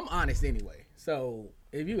 100%. I'm honest anyway. So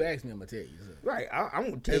If you ask me, I'm gonna tell you. So. Right, I'm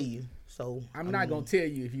gonna tell you. So I'm not gonna tell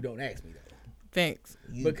you if you don't ask me though. Thanks.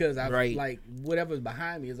 Because I like whatever's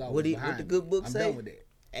behind me is always behind me. What the good book say? I'm done with that.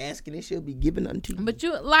 Asking it shall be given unto you. But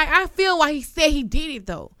I feel why he said he did it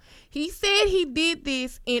though. He said he did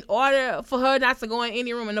this in order for her not to go in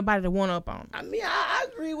any room and nobody to one up on. I mean, I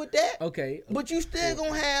agree with that. Okay. But you still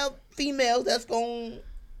gonna have females that's gonna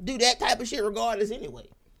do that type of shit regardless anyway.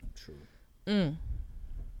 True.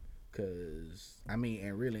 Cause I mean,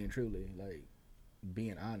 and really and truly, like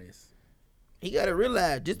being honest, he gotta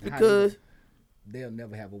realize just because they'll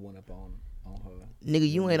never have a one up on her. Nigga,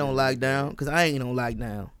 you ain't on lockdown, cause I ain't on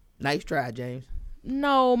lockdown. Nice try, James.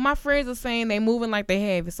 No, my friends are saying they moving like they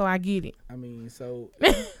have it, so I get it. I mean, so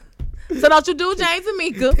So don't you do James and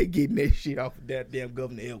Mika. They getting that shit off of that damn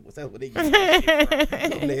Governor Edwards. That's what they getting.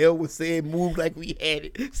 Governor Edwards said move like we had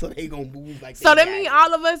it, so they gonna move like so that means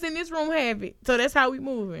all of us in this room have it. So that's how we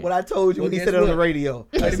moving. What I told you when he said it on the radio.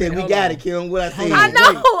 I said we got it, Kim. What I said. I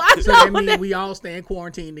know. So that means we all stay in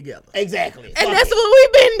quarantine together. Exactly. And that's what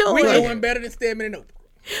we've been doing. We doing better than Stedman and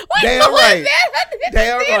Oprah. Damn right.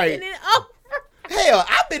 Damn right. Hell,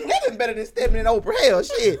 I've been living better than Stedman and Oprah. Hell,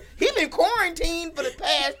 shit. He been quarantined for the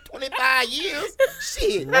past 25 years.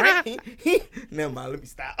 Shit, right? Never mind, let me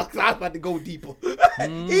stop. I was about to go deeper.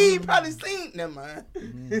 He ain't probably seen. Never mind. All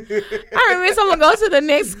right, Miss, I'm going to go to the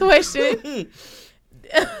next question.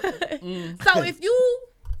 So if you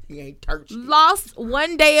lost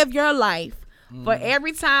one day of your life for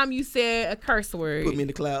every time you said a curse word. Put me in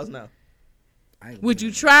the clouds now. Would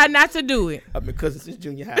you try not to do it? I've been cussing since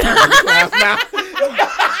junior high. I'm in the clouds now.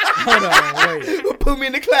 Hold on, wait. Put me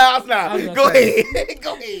in the clouds now. Go ahead.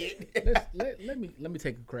 Go ahead. Let me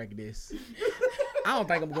take a crack at this. I don't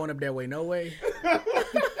think I'm going up that way. No way.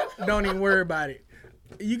 Don't even worry about it.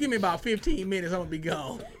 You give me about 15 minutes, I'm gonna be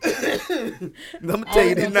gone. I'm gonna tell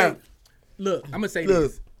you this now. Look, I'm gonna say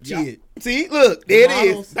this. Shit. See, look, there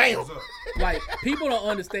it is. Bam. Like, people don't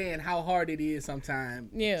understand how hard it is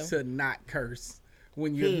sometimes to not curse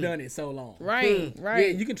when you've done it so long. Right, right.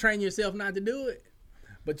 Yeah, you can train yourself not to do it.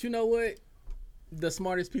 But you know what? The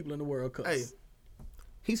smartest people in the world cuss. Hey,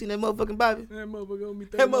 he seen that motherfucking Bobby? That motherfucker owe me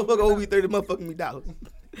 $30. That motherfucker owe me $30 motherfucking dollars.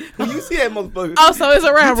 When you see that motherfucker. Oh, so it's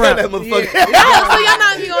a round round. That motherfucker. Yeah. So y'all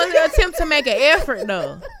not even gonna attempt to make an effort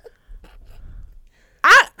though.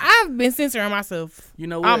 I've been censoring myself,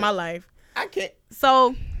 all my life. I can't.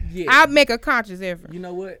 So I make a conscious effort. You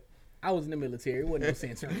know what? I was in the military. It wasn't no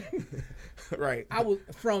censoring. Right. I was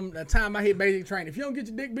from the time I hit basic training. If you don't get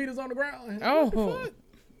your dick beaters on the ground, what the fuck?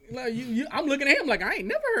 Like I'm looking at him like I ain't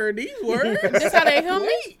never heard these words. That's how they help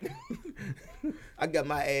me. I got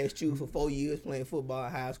my ass chewed for 4 years playing football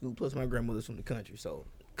in high school. Plus my grandmother's from the country, so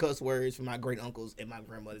cuss words from my great uncles and my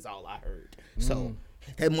grandmother's all I heard. So.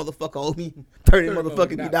 That motherfucker owe me $30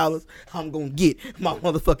 motherfucking dollars. I'm gonna get my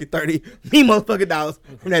motherfucking $30 motherfucking dollars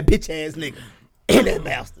from that bitch ass nigga and that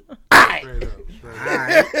bastard. Alright.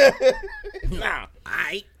 Nah.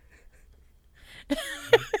 Alright.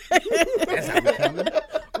 That's how we coming.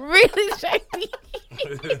 Really, Shady?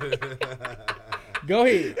 Go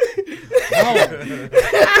ahead.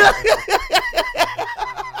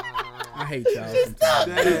 I hate y'all. She's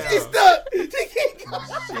stuck. She can't go.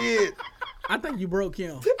 Shit. I think you broke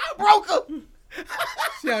him. I broke her.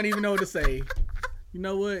 She don't even know what to say. You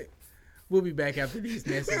know what? We'll be back after these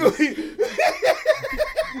messages.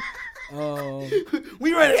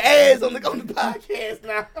 We running ads on the podcast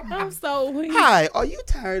now. I'm so weak. Hi, are you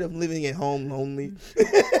tired of living at home lonely?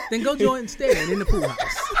 Then go join Stedman in the pool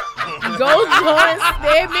house. Go join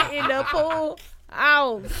Stedman in the pool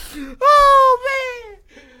house. Oh man.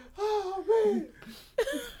 Oh man.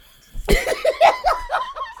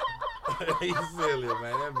 He's silly,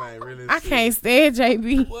 man. That man really I can't stand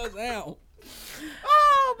JB. What's out?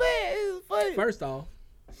 Oh man, it's funny. First off,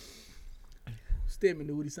 Stedman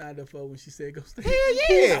knew what he signed up for when she said go stay. Hell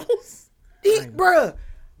yeah. Bruh,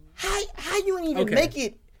 how you ain't even make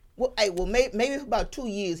it? Well, maybe for about 2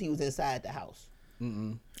 years he was inside the house.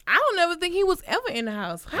 Mm-mm. I don't ever think he was ever in the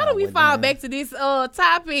house. How do we fall back to this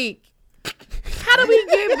topic? How do we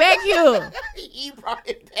get back here? He brought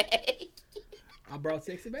it back. I brought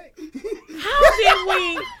sexy back. How did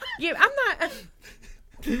we? Yeah, I'm not.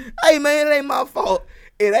 Hey man, it ain't my fault.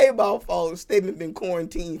 It ain't my fault. Stedman been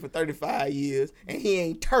quarantined for 35 years and he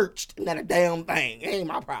ain't turched not a damn thing. It ain't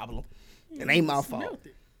my problem. It ain't my fault.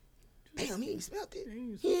 Damn, he ain't smelt it.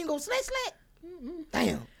 He ain't gonna slack.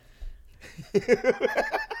 Damn.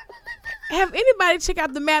 Have anybody check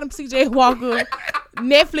out the Madam CJ Walker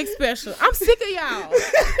Netflix special? I'm sick of y'all.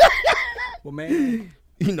 Well, man.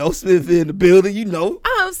 You know, Smith in the building, you know.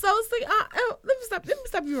 I'm so sick. Let me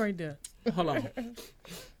stop you right there. Hold on.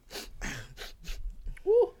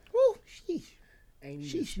 Ain't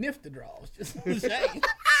even sniff the drawers. Just shame.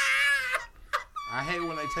 I hate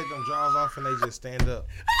when they take them drawers off and they just stand up.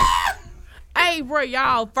 Hey, bro,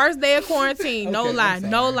 y'all. First day of quarantine. Okay,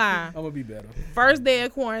 no lie. I'm gonna be better. First day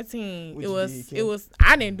of quarantine. It was.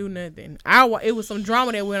 I didn't do nothing. It was some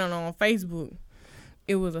drama that went on Facebook.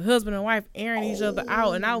 It was a husband and wife airing each other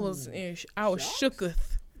out, and I was shooketh.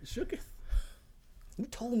 Shooketh. You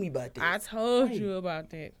told me about that. I told you about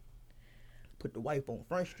that. Put the wife on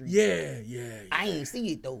Front Street. Yeah. I ain't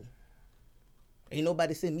see it though. Ain't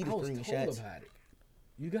nobody send me the screenshots. I was told about it.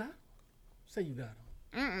 You got them? Say you got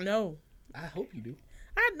them. No. I hope you do.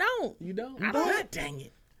 I don't. You don't? I don't. God dang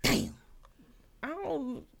it. Damn. I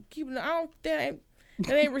don't keep. That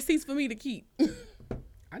ain't receipts for me to keep.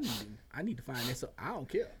 I need to find that. So I don't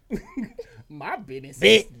care. My business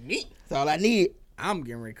is me. That's all I need. I'm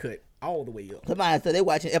getting ready to cut all the way up. Somebody said they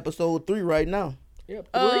watching episode 3 right now.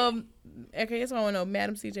 Yep. Okay, that's what I want to know.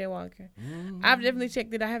 Madam C.J. Walker. I've definitely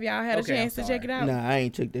checked it out. Have y'all had a chance to check it out? Nah, I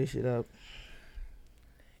ain't checked that shit out.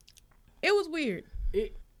 It was weird.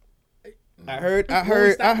 I heard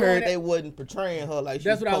they wasn't portraying her like she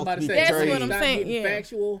was supposed to be portrayed. That's what I'm saying. Yeah.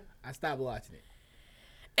 Factual. I stopped watching it.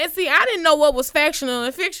 And see, I didn't know what was factional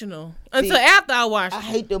and fictional until after I watched it. I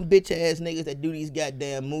hate them bitch ass niggas that do these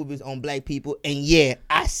goddamn movies on black people. And yeah,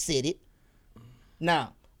 I said it.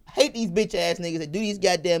 Now, I hate these bitch ass niggas that do these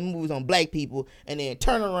goddamn movies on black people and then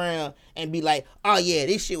turn around and be like, oh yeah,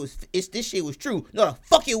 this shit was true. No, the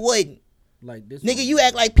fuck it wasn't. Like this nigga, you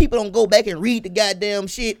act like people don't go back and read the goddamn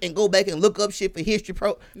shit and go back and look up shit for history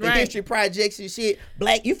history projects and shit.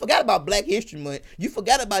 You forgot about Black History Month. You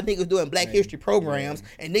forgot about niggas doing Black History programs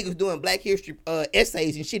and niggas doing Black History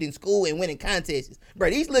essays and shit in school and winning contests. Bro,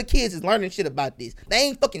 these little kids is learning shit about this. They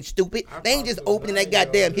ain't fucking stupid. They ain't just opening that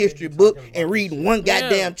goddamn history book and reading one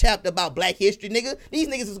goddamn chapter about Black history, nigga. These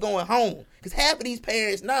niggas is going home. Because half of these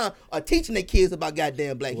parents now are teaching their kids about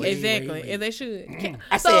goddamn black history. Exactly. And they should.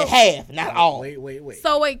 I said half, not all. Wait.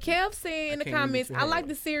 So Kev said in the comments, I like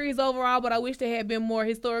the series overall, but I wish they had been more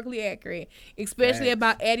historically accurate, especially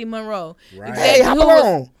about Addie Monroe. Right. Exactly.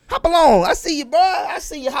 Hey, hop along. I see you, bro. I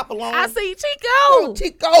see you, hop along. I see Chico.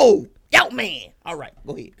 Chico. Yo, man. All right,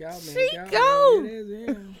 go ahead. Chico.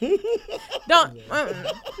 Don't.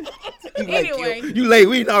 Anyway. You late.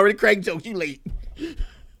 We didn't already crack jokes. You late.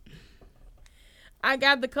 I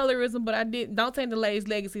got the colorism, but I don't take the lady's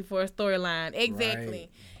legacy for a storyline. Exactly.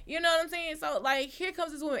 Right. You know what I'm saying? So, like, here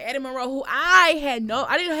comes this woman, Addie Monroe, who I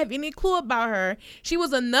didn't have any clue about her. She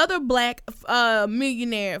was another black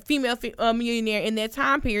millionaire, female millionaire in that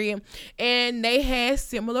time period, and they had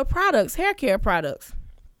similar products, hair care products.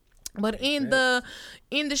 But in the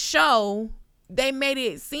show, they made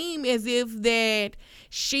it seem as if that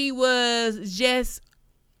she was just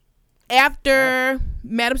after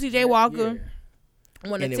Madam C.J. Walker. Yeah.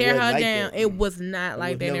 Want to tear her down. It was not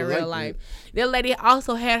like that in real life. That lady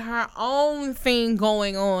also had her own thing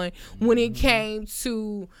going on when it came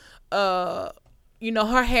to her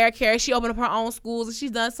hair care. She opened up her own schools and she's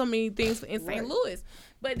done so many things in St. Louis.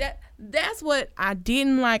 But that's what I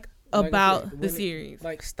didn't like about the series.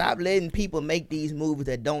 Stop letting people make these movies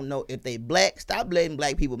that don't know if they black. Stop letting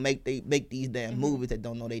black people make these damn movies that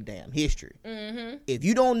don't know their damn history. If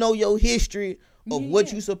you don't know your history of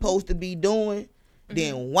what you supposed to be doing,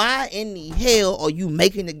 then why in the hell are you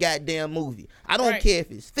making the goddamn movie? I don't care if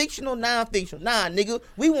it's fictional, non-fictional. Nah, nigga,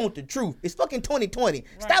 we want the truth. It's fucking 2020. Right.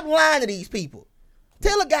 Stop lying to these people.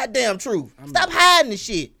 Tell the goddamn truth. Stop hiding the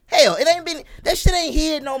shit. Hell, that shit ain't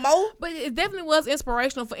hid no more. But it definitely was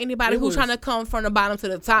inspirational for anybody who's trying to come from the bottom to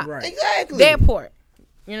the top. Right. Exactly. That part.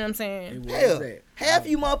 You know what I'm saying? Hell, half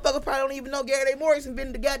you motherfuckers probably don't even know Gary Morrison been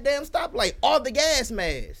in the goddamn stoplight or the gas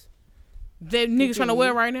mask. That niggas trying to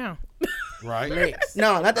wear right now. Right.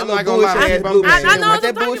 No, not that little bullshit ass blue mask. I know what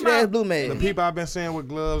that bullshit ass blue mask. The people I've been seeing with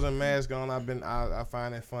gloves and masks on, I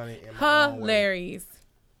find it funny. Hilarious.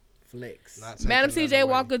 Flex. Madam C.J.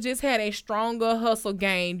 Walker just had a stronger hustle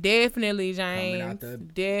game. Definitely, James.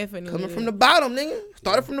 Definitely. Coming from the bottom, nigga.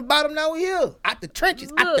 Started from the bottom, now we here. Out the trenches,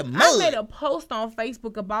 Look, out the mud. I made a post on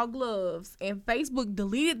Facebook about gloves, and Facebook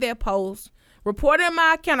deleted that post. Reported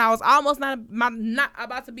my account. I was almost not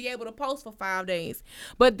about to be able to post for 5 days.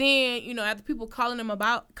 But then, after people calling them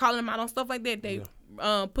out on stuff like that, they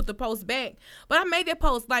put the post back. But I made that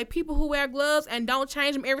post. Like, people who wear gloves and don't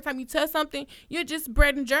change them every time you touch something, you're just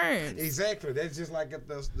spreading germs. Exactly. That's just like at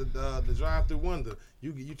the drive-through window.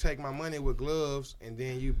 You take my money with gloves, and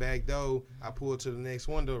then you backdoor. I pull to the next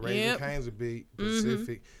window. Raising Cane's a big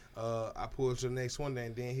Pacific. I pull to the next window,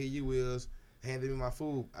 and then here you is. Handed me my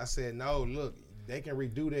food. I said, no, look, they can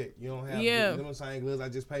redo that. You don't have them same gloves I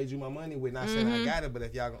just paid you my money with. Not saying I got it, but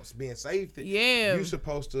if y'all gonna be in safety, you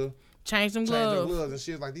supposed to Change them gloves. And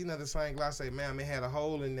she was like, these not the same gloves. I say, ma'am, it had a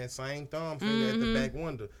hole in that same thumb finger at the back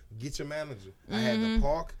window. Get your manager. I had to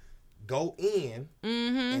park, go in,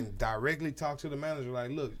 and directly talk to the manager. Like,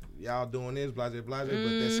 look, y'all doing this, blah, blah, blah. But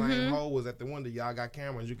that same hole was at the window. Y'all got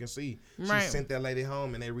cameras. You can see. She sent that lady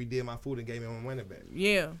home, and they redid my food and gave me my money back.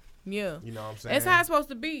 Yeah. You know what I'm saying? That's how it's supposed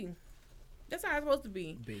to be.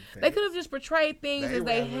 They could have just portrayed things as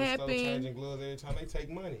they happen. Changing gloves every time they take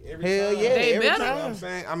money. Every Hell time. yeah, they every better. time. You know what I'm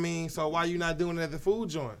saying? I mean, so why you not doing it at the food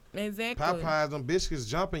joint? Exactly. Popeyes, them biscuits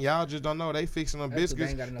jumping. Y'all just don't know. They fixing them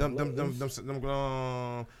biscuits.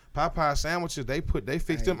 Them Popeye sandwiches, they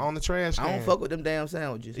fix them on the trash can. I don't fuck with them damn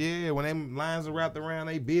sandwiches. Yeah, when them lines are wrapped around,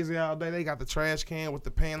 they busy all day. They got the trash can with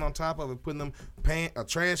the pan on top of it, putting them a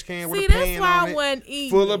trash can with a pan on it,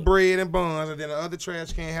 full of bread and buns, and then the other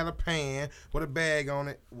trash can had a pan with a bag on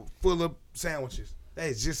it, full of sandwiches.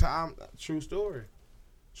 That's just how true story.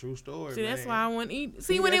 True story. See, man. That's why I want to eat.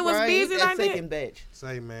 See, when it was busy like that. Second batch.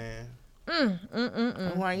 Say, man. I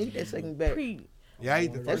want to eat that second batch. Yeah, I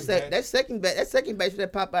eat the first batch. That second batch with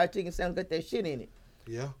that Popeye chicken sandwich got that shit in it.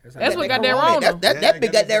 Yeah. That's what got that Rona. That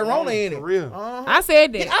big got that Rona in it. For real. I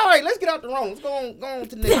said that. All right, let's get out the Rona. Let's go on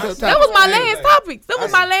to the next topic. That was my last topic. That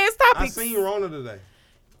was my last topic. I seen Rona today.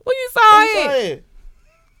 Where you saw it?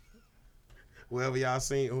 Wherever y'all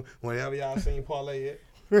seen parlay at.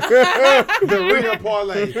 The real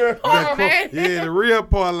parlay. The real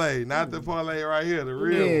parlay. Not the parlay right here. The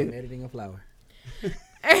real one. Editing a flower.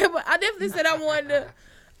 But I definitely said I wanted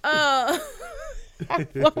to.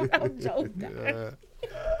 I'm joking.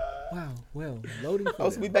 Wow. Well, loading.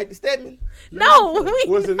 So we back to Stedman. No.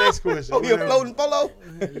 What's the next question? Oh, you're floating photo.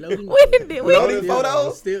 Loading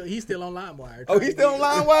photos. He's still on LimeWire. Oh, he's still on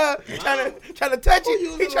LimeWire. Trying to touch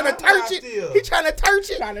it. He's trying to touch it. He's trying to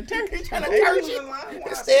touch it.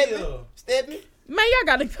 Stedman. Man, y'all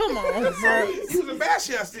gotta come on, bro. You was a bad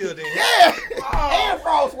chef still then. Yeah. And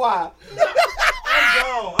Frostwire.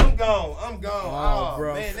 I'm gone. Oh,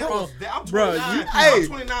 bro. Man, that was, I'm 29. Bro, I'm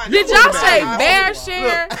 29. Did y'all say Bear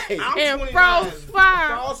Share and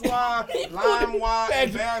Frostwire? Frostwire, LimeWire,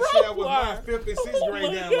 and Bear Share was my 5th and 6th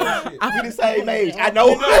grade down that shit. We the same age. I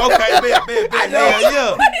know. Okay, bet. I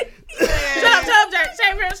know. Shut up, Jay.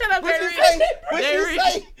 What she say?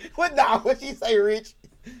 What she say, Rich?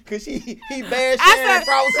 Cause he bad sharing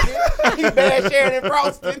frosting. He bad sharing and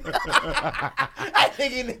frosting. I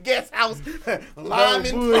think in the guest house,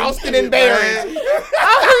 lineman, frosting, and berries.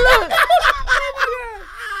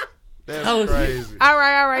 That's crazy. All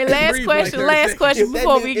right. Last question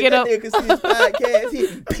before we get up. If that nigga see his podcast,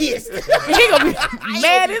 he pissed. He gonna be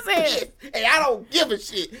mad as hell. Hey, I don't give a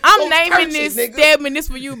shit. I'm naming this Stedman. This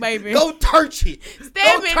for you, baby. Go touch it.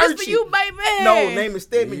 Stedman, this for you, baby. No, name is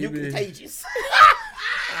Stedman. You contagious.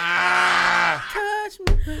 Touch me.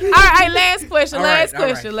 All right, last question. Last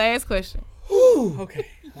question. Okay,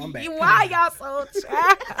 I'm back. Why y'all so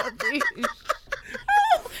childish?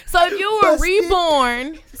 So if you were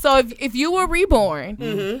reborn, if you were reborn,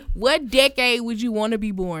 what decade would you want to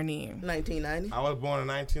be born in? 1990. I was born in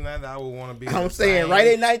 1990. I would want to be. I'm saying right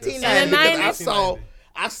in 1990 because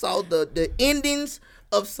I saw the endings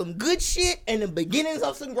of some good shit and the beginnings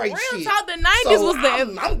of some great shit. Real talk, the 90s was the.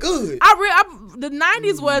 I'm good. The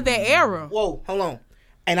 90s was the era. Whoa, hold on.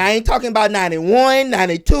 And I ain't talking about 91,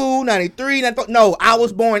 92, 93, 94. No, I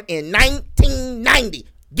was born in 1990.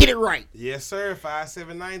 Get it right. Yes, sir.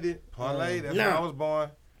 5790. Parlay. That's when I was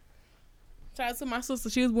born. Shout out to my sister.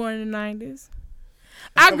 She was born in the 90s.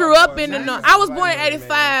 I grew up in the. I was born in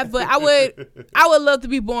 85, but I would love to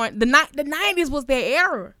be born. The 90s was their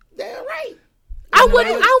era. Damn right. I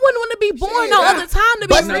wouldn't want to be born no other time to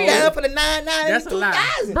be real. Down for the 99 That's a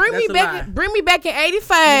lie. Bring me back in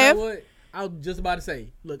 85. You know what? I was just about to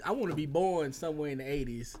say, look, I want to be born somewhere in the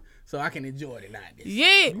 80s so I can enjoy the 90s.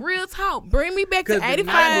 Yeah, real talk. Bring me back to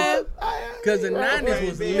 85. Because the 90s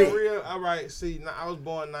was lit. Real, all right, see, I was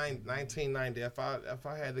born 1990. If I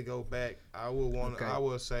had to go back, I would want. Okay. I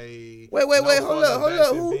would say. Wait, hold up.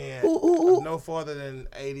 Who? No farther than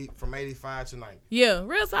 80, from 85 to 90. Yeah,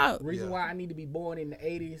 real talk. The reason why I need to be born in the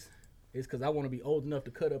 80s is because I want to be old enough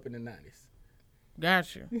to cut up in the 90s.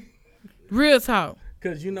 Gotcha. Real talk.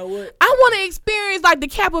 Because you know what? I want to experience like the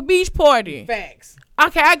Kappa Beach party. Facts.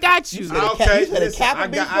 Okay, I got you. You said a Kappa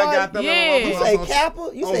Beach party? I got them. Yeah. You say Kappa?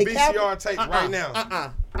 You say Kappa? On VCR tape right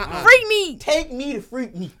now. Freak me. Take me to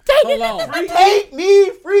freak me. Hold on. Take me,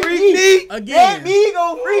 freak me. Again. Let me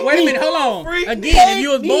go freak me. Wait a minute, hold on. Again, if you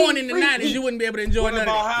was born in the 90s, you wouldn't be able to enjoy What none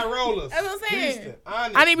about of high rollers? That's what I'm saying. Houston,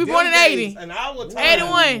 Honest, I need to be born in 80. And I would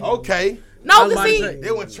 81. Okay. No, because see,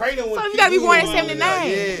 they went trading with. So you gotta be born in 79.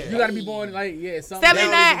 Yeah, you gotta be born like 79,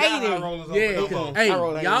 80. Yeah, hey,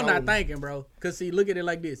 y'all not thinking, bro. Cause see, look at it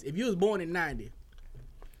like this: if you was born in 90,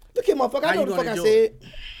 look at motherfucker. I know the fuck I said.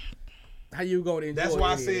 How you gonna enjoy? That's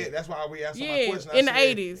why I said. That's why we asked my question. In the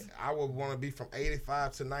 80s, I would want to be from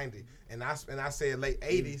 85 to 90, and I said late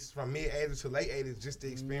 80s, from mid 80s to late 80s, just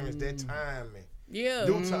to experience that time. Yeah.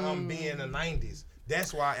 Due to being in the 90s.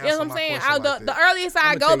 That's why I answered that's what I'm saying. The earliest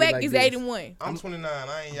I go back is 81. I'm 29.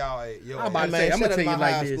 I ain't y'all. I'm about to say, I'm gonna tell you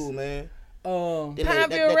like this. School, man.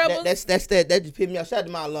 Pineville Rebels. That just picked me up. Shout out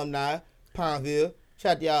to my alumni, Pineville.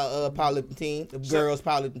 Shout out to y'all powerlifting team, the girls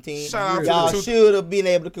powerlifting team. Y'all should have been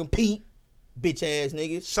able to compete, bitch ass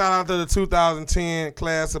niggas. Shout out to the 2010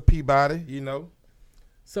 class of Peabody. You know.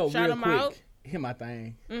 So shout real quick, out. Hear my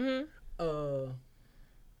thing.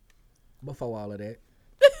 Before all of that.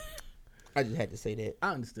 I just had to say that.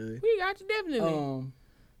 I understood. We got you definitely.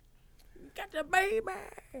 Got the baby.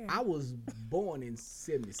 I was born in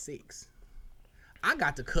 76. I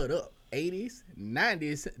got to cut up 80s,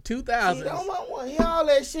 90s, 2000s. I don't want to hear all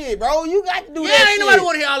that shit, bro. You got to do that shit. Yeah, ain't nobody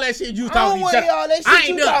want to hear all that shit you talking. I don't want to hear all that shit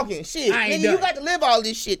you talking. Shit. I ain't Nigga, you got to live all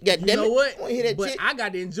this shit. God damn it. You know what? I want to hear that but shit. I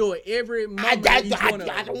got to enjoy every moment. I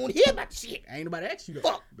don't want to hear about the shit. Ain't nobody asked you that.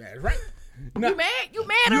 Fuck. That's right. No. You mad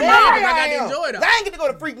or wrong? I got to enjoy it. I ain't get to go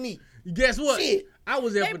to Freak Meet. Guess what? Shit. I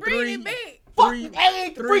was there for 3 Fuck, that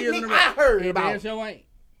ain't the Freak Meet I heard about. Show ain't.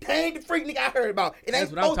 That ain't the Freak Meet I heard about. It ain't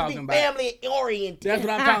supposed to be family oriented. That's what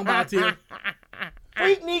I'm talking about, Tim.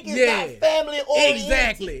 Freak Meet is not family oriented.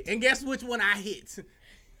 Exactly. And guess which one I hit?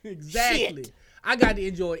 Exactly. Shit. I got to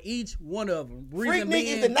enjoy each one of them. Freak Meet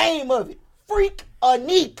is the name of it. Freak a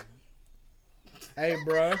Neek. Hey,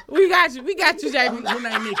 bro. We got you, JB. Who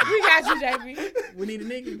named Nikki? We got you, JB. We need a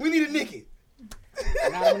Nikki. We need a Nikki.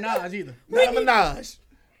 Not a Minaj either. Not a Minaj.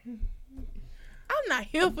 I'm not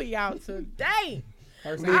here for y'all today.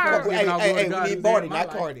 First thing first, giving all glory to God. We need Barty, not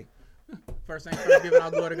Cardi. First thing first, giving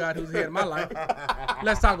all glory to God who's the head of my life.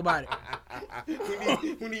 Let's talk about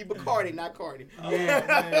it. We need Bacardi, not Cardi.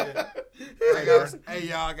 Yeah. Hey,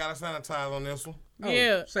 y'all, I got to sanitize on this one.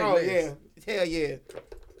 Yeah. Yeah. Hell yeah.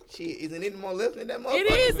 Shit, isn't it more left than that motherfucker?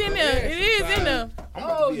 It is in there. It is in there. I'm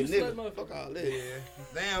about to be a nigga. Fuck all this. Yeah.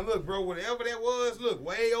 Damn, look, bro, whatever that was, look,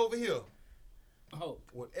 way over here. Oh.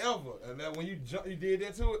 Whatever. And then when you did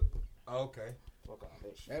that to it? Okay. Fuck all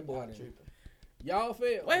that shit. That boy tripping. Y'all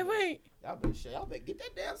feel. Wait. Y'all better get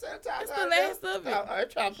that damn sanitizer. It's the last of it. I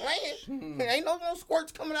try playing. Ain't no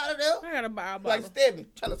squirts coming out of there. I got a bottle. Like Stedman,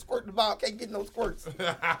 trying to squirt the ball, can't get no squirts.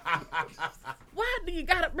 Why do you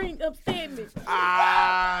gotta bring up Stedman?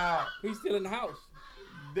 He's still in the house.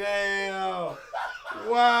 Damn.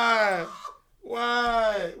 Why?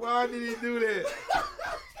 Why did he do that?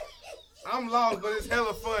 I'm lost, but it's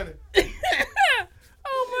hella funny.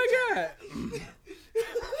 Oh my God.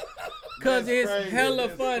 Cause it's hella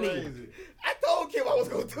funny. Crazy. I told Kim I was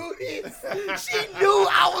gonna do this. She knew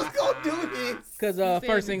I was gonna do this. Cause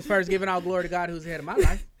first things first, giving all glory to God who's the head of my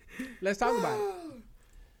life. Let's talk about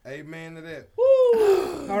it. Amen to that.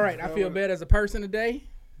 Woo. All right, I feel better as a person today.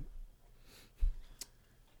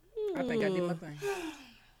 I think I did my thing.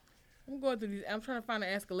 I'm going through these. I'm trying to find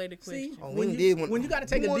an escalated question. When you gotta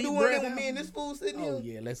take a deep breath. With me and this fool sitting here? Oh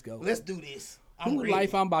yeah, let's go. Let's do this. Whose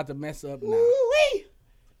life I'm about to mess up now? Woo-wee.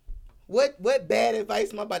 What bad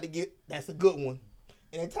advice am I about to get? That's a good one.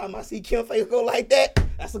 Anytime I see Kim face go like that,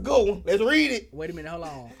 that's a good one. Let's read it. Wait a minute, hold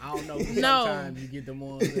on. I don't know. Sometimes you get the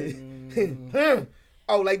ones.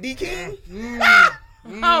 Oh, like D King?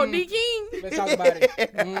 Oh, D King. Let's talk about it.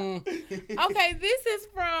 Okay, this is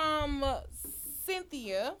from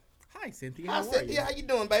Cynthia. Hi, Cynthia. Hi, Cynthia. How you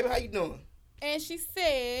doing, baby? How you doing? And she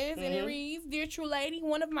says, and it reads, "Dear True Lady,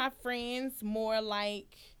 one of my friends, more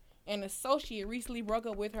like an associate, recently broke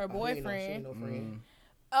up with her boyfriend.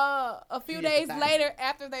 A few days later,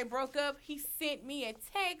 after they broke up, he sent me a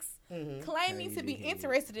text claiming to be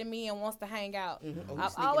interested in me and wants to hang out.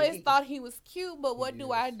 I've always thought he was cute, but what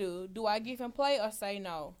do I do? Do I give him play or say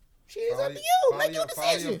no? It's up to you. Make your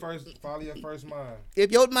decision. Follow your first mind.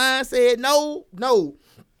 If your mind said no, no.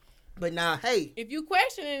 But now, hey. If you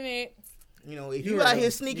questioning it. You know, if you out here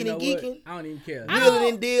sneaking and geeking. I don't even care. Wheeling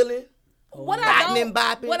and dealing. What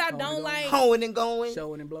I don't like. Hoeing and going.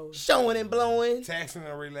 Showing and blowing. Taxing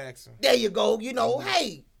and relaxing. There you go. You know,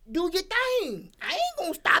 hey, do your thing. I ain't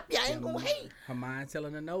gonna stop you. I ain't gonna hate. Her mind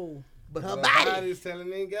telling her no. But her body is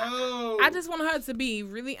telling her go. I just want her to be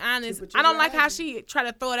really honest. I don't like how she try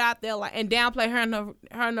to throw it out there and downplay her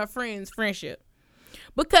and her friend's friendship.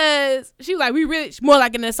 Because she was like, we really more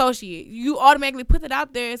like an associate. You automatically put it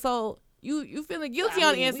out there. So You feeling guilty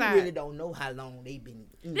on the inside. We really don't know how long they've been.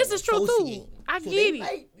 This is true too. I get it.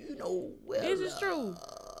 Might, this is true.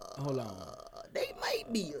 Hold on. They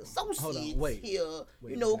might be associates wait, here,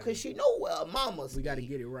 because she know where mama's. We got to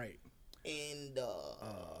get it right. And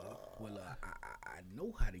I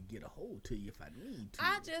know how to get a hold to you if I need to.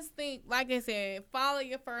 I just think, like I said, follow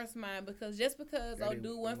your first mind, because just because old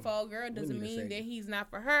dude went for a girl doesn't mean that he's not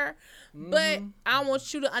for her. Mm-hmm. But I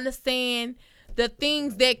want you to understand the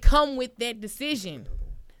things that come with that decision.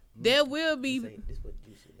 Mm-hmm. There will be.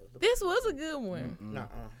 This was a good one. Mm-hmm.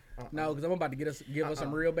 No, because I'm about to give us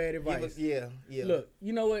some real bad advice. Yeah. Look,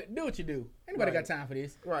 you know what? Do what you do. Anybody got time for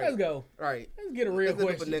this? Right. Let's go. Right. Let's get a real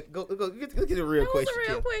question. Let's get a real question. That was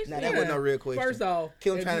a real question. Nah, that wasn't no real question. First off,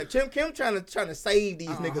 Kim trying to save these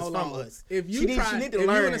niggas from us. If you she need to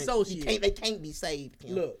learn, an associate, they can't be saved.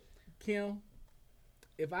 Kim. Look, Kim,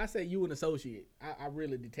 if I say you an associate, I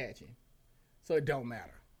really detaching, so it don't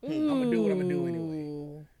matter. I'm gonna do what I'm gonna do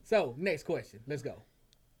anyway. So next question. Let's go.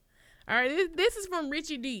 All right, this is from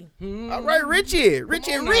Richie D. All right, Richie.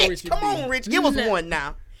 Come on, Rich. Give us one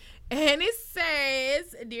now. And it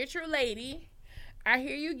says, "Dear true lady, I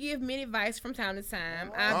hear you give men advice from time to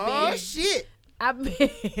time. Shit. I've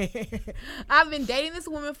been dating this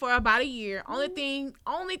woman for about a year. Only thing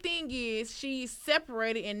is she's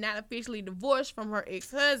separated and not officially divorced from her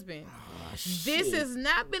ex-husband. This has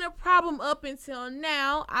not been a problem up until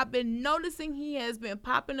now. I've been noticing he has been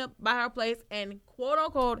popping up by her place and quote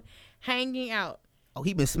unquote hanging out. Oh,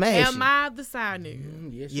 he been smashing. Am I the side nigga?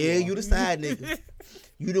 Yes, you the side nigga.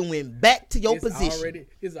 You done went back to your position.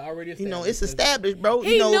 It's already established. It's established, bro.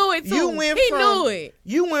 He knew it too.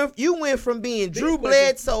 You went from being Drew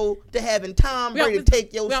Bledsoe to having Tom Brady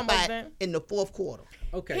take your spot in the fourth quarter.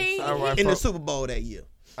 Okay. In the Super Bowl that year.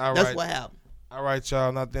 That's what happened. All right,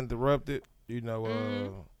 y'all. Not to interrupt it. It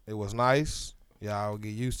was nice. Y'all get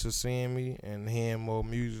used to seeing me and hearing more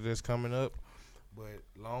music that's coming up. But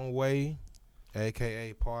Long Way,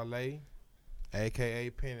 a.k.a. Parlay, a.k.a.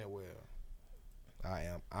 Pennywell. I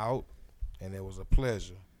am out, and it was a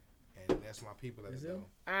pleasure. And that's my people at the door.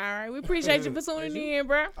 All right, we appreciate you for tuning in,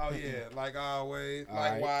 bro. Oh, yeah, like always.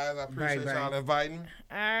 Likewise, I appreciate y'all inviting me.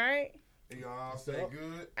 All right. Y'all all stay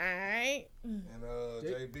good. All right. And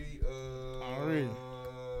JB,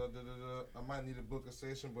 I might need to book a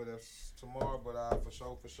session, but it's tomorrow. But I for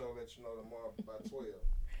sure let you know tomorrow by 12.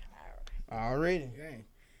 Already. Dang.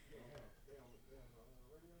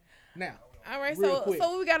 Now. All right. So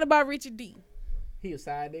what we got about Richard D? He a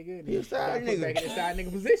side nigga. He a side nigga. Back in his side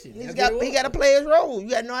nigga position. He got to play his role.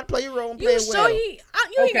 You got to know how to play your role and play it well. He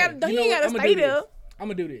ain't got to stay there. I'm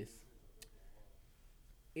gonna do this.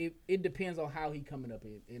 It depends on how he coming up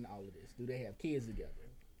in all of this. Do they have kids together?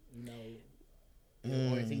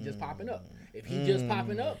 Or is he just popping up? If he just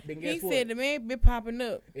popping up, then guess what? He said the man been popping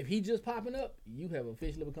up. If he just popping up, you have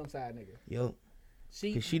officially become side nigga. Yo.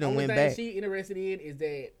 She done went back. The only thing she interested in is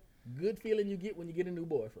that good feeling you get when you get a new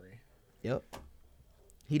boyfriend. Yep.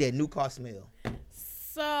 He that new car smell.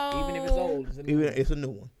 So even if it's old, it's a new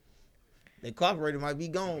one. The carburetor might be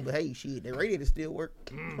gone, but hey, shit, the radiator still work.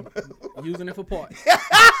 Using it for parts.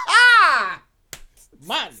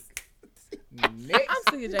 Money. Next. I'm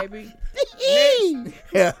sick of JB.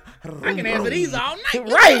 Yeah. I can answer these all night.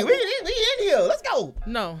 Right. We in here. Let's go.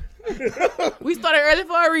 No. We started early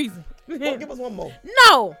for a reason. Give us one more.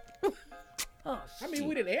 No. Oh, I mean,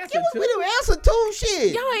 we didn't answer two. We didn't answer two.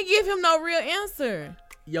 Shit. Y'all ain't give him no real answer.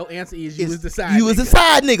 Your answer is you was the side. You was the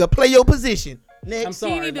side nigga. Play your position. Next. I'm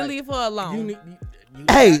sorry. You need to leave her alone.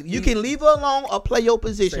 You can leave her alone or play your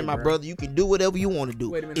position, my brother. You can do whatever you want to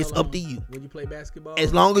do. Wait a minute, it's up to you. When you play basketball,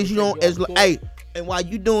 as long as you don't, and while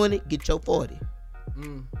you doing it, get your 40.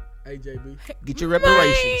 Hey JB, get your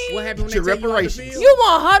reparations. What happened when get your reparations? You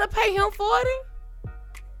want her to pay him 40?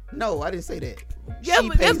 No, I didn't say that. She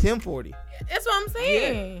pays him 40. That's what I'm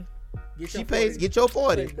saying. Yeah. She pays. Get your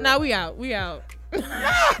 40. Nah, we out. We out. Give me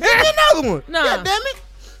another one. Nah. God damn it.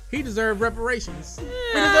 He deserved reparations. He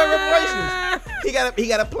deserved reparations. He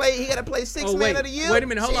gotta play six man of the year. Wait a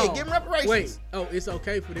minute, hold on. Give him reparations. Wait. Oh, it's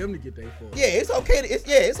okay for them to get their 40. Yeah, it's okay.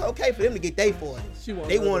 It's okay for them to get their 40.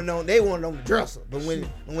 They want it on the dresser. But when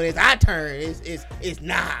it's our turn, it's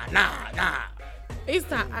nah. It's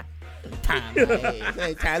time. It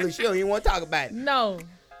ain't time. Look, she don't even want to talk about it. No.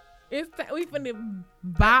 It's we finna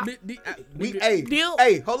bop. Deal.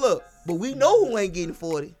 Hey, hold up. But we know who ain't getting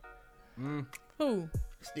 40. Who?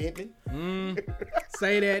 Stedman.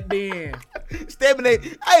 Say that then. Stedman ain't.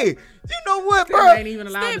 Hey, you know what, Stedman bro? Ain't even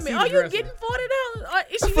allowed to see are the you dresser. getting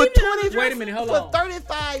 $40? Is she for 20? Wait a minute, hold on. For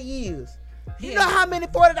 35 years. You know how many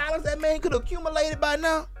 $40 that man could have accumulated by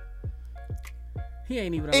now? He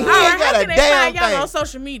ain't even allowed. How can they find y'all on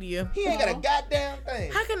social media? He ain't got a goddamn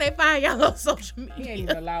thing. How can they find y'all on social media? He ain't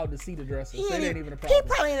even allowed to see the dresser, so it ain't even a problem. He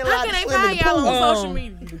probably ain't allowed How to can they swim in find the y'all pool. on social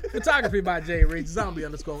media? Photography by Jay Rich, zombie _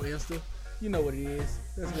 on Insta. You know what it is.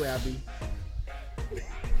 That's where I be.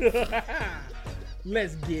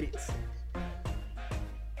 Let's get it.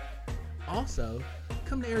 Also,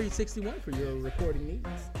 come to Area 61 for your recording needs.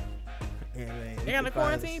 Yeah, man, they got a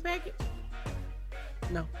quarantine package?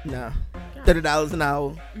 No. Nah. $30 an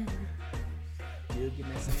hour. Mm-hmm.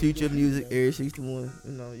 Future of Music, Area 61.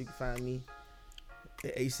 You know, you can find me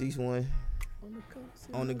at A61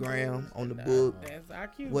 on the gram, on the book,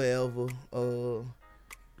 wherever. Do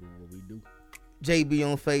what we do. JB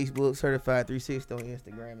on Facebook, Certified 360 on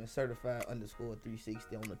Instagram, and Certified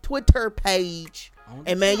 _360 on the Twitter page.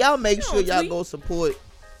 And man, y'all make sure y'all go support.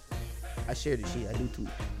 I share this shit, I do too.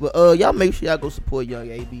 But y'all make sure y'all go support Young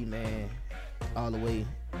AB, man. All the way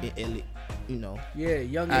in LA, you know. Yeah,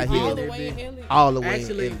 Young AB all the way in LA. All the way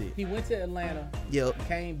Actually, in LA. he went to Atlanta. Yep.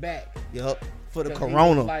 Came back. Yep. For the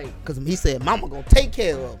corona. Because he said, Mama gonna take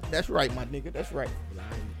care of him. That's right, my nigga. That's right.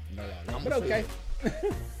 But okay.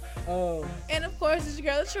 And of course, it's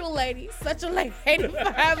your girl, the True Lady, such a lady,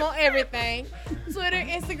 85 on everything. Twitter,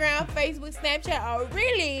 Instagram, Facebook, Snapchat, or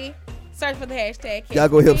really search for the hashtag. Y'all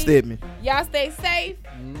go help Stedman. Y'all stay safe.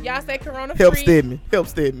 Y'all stay corona help free. Stedman. Help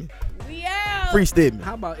Stedman. We out. Free Stedman.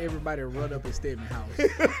 How about everybody run up at Stedman house?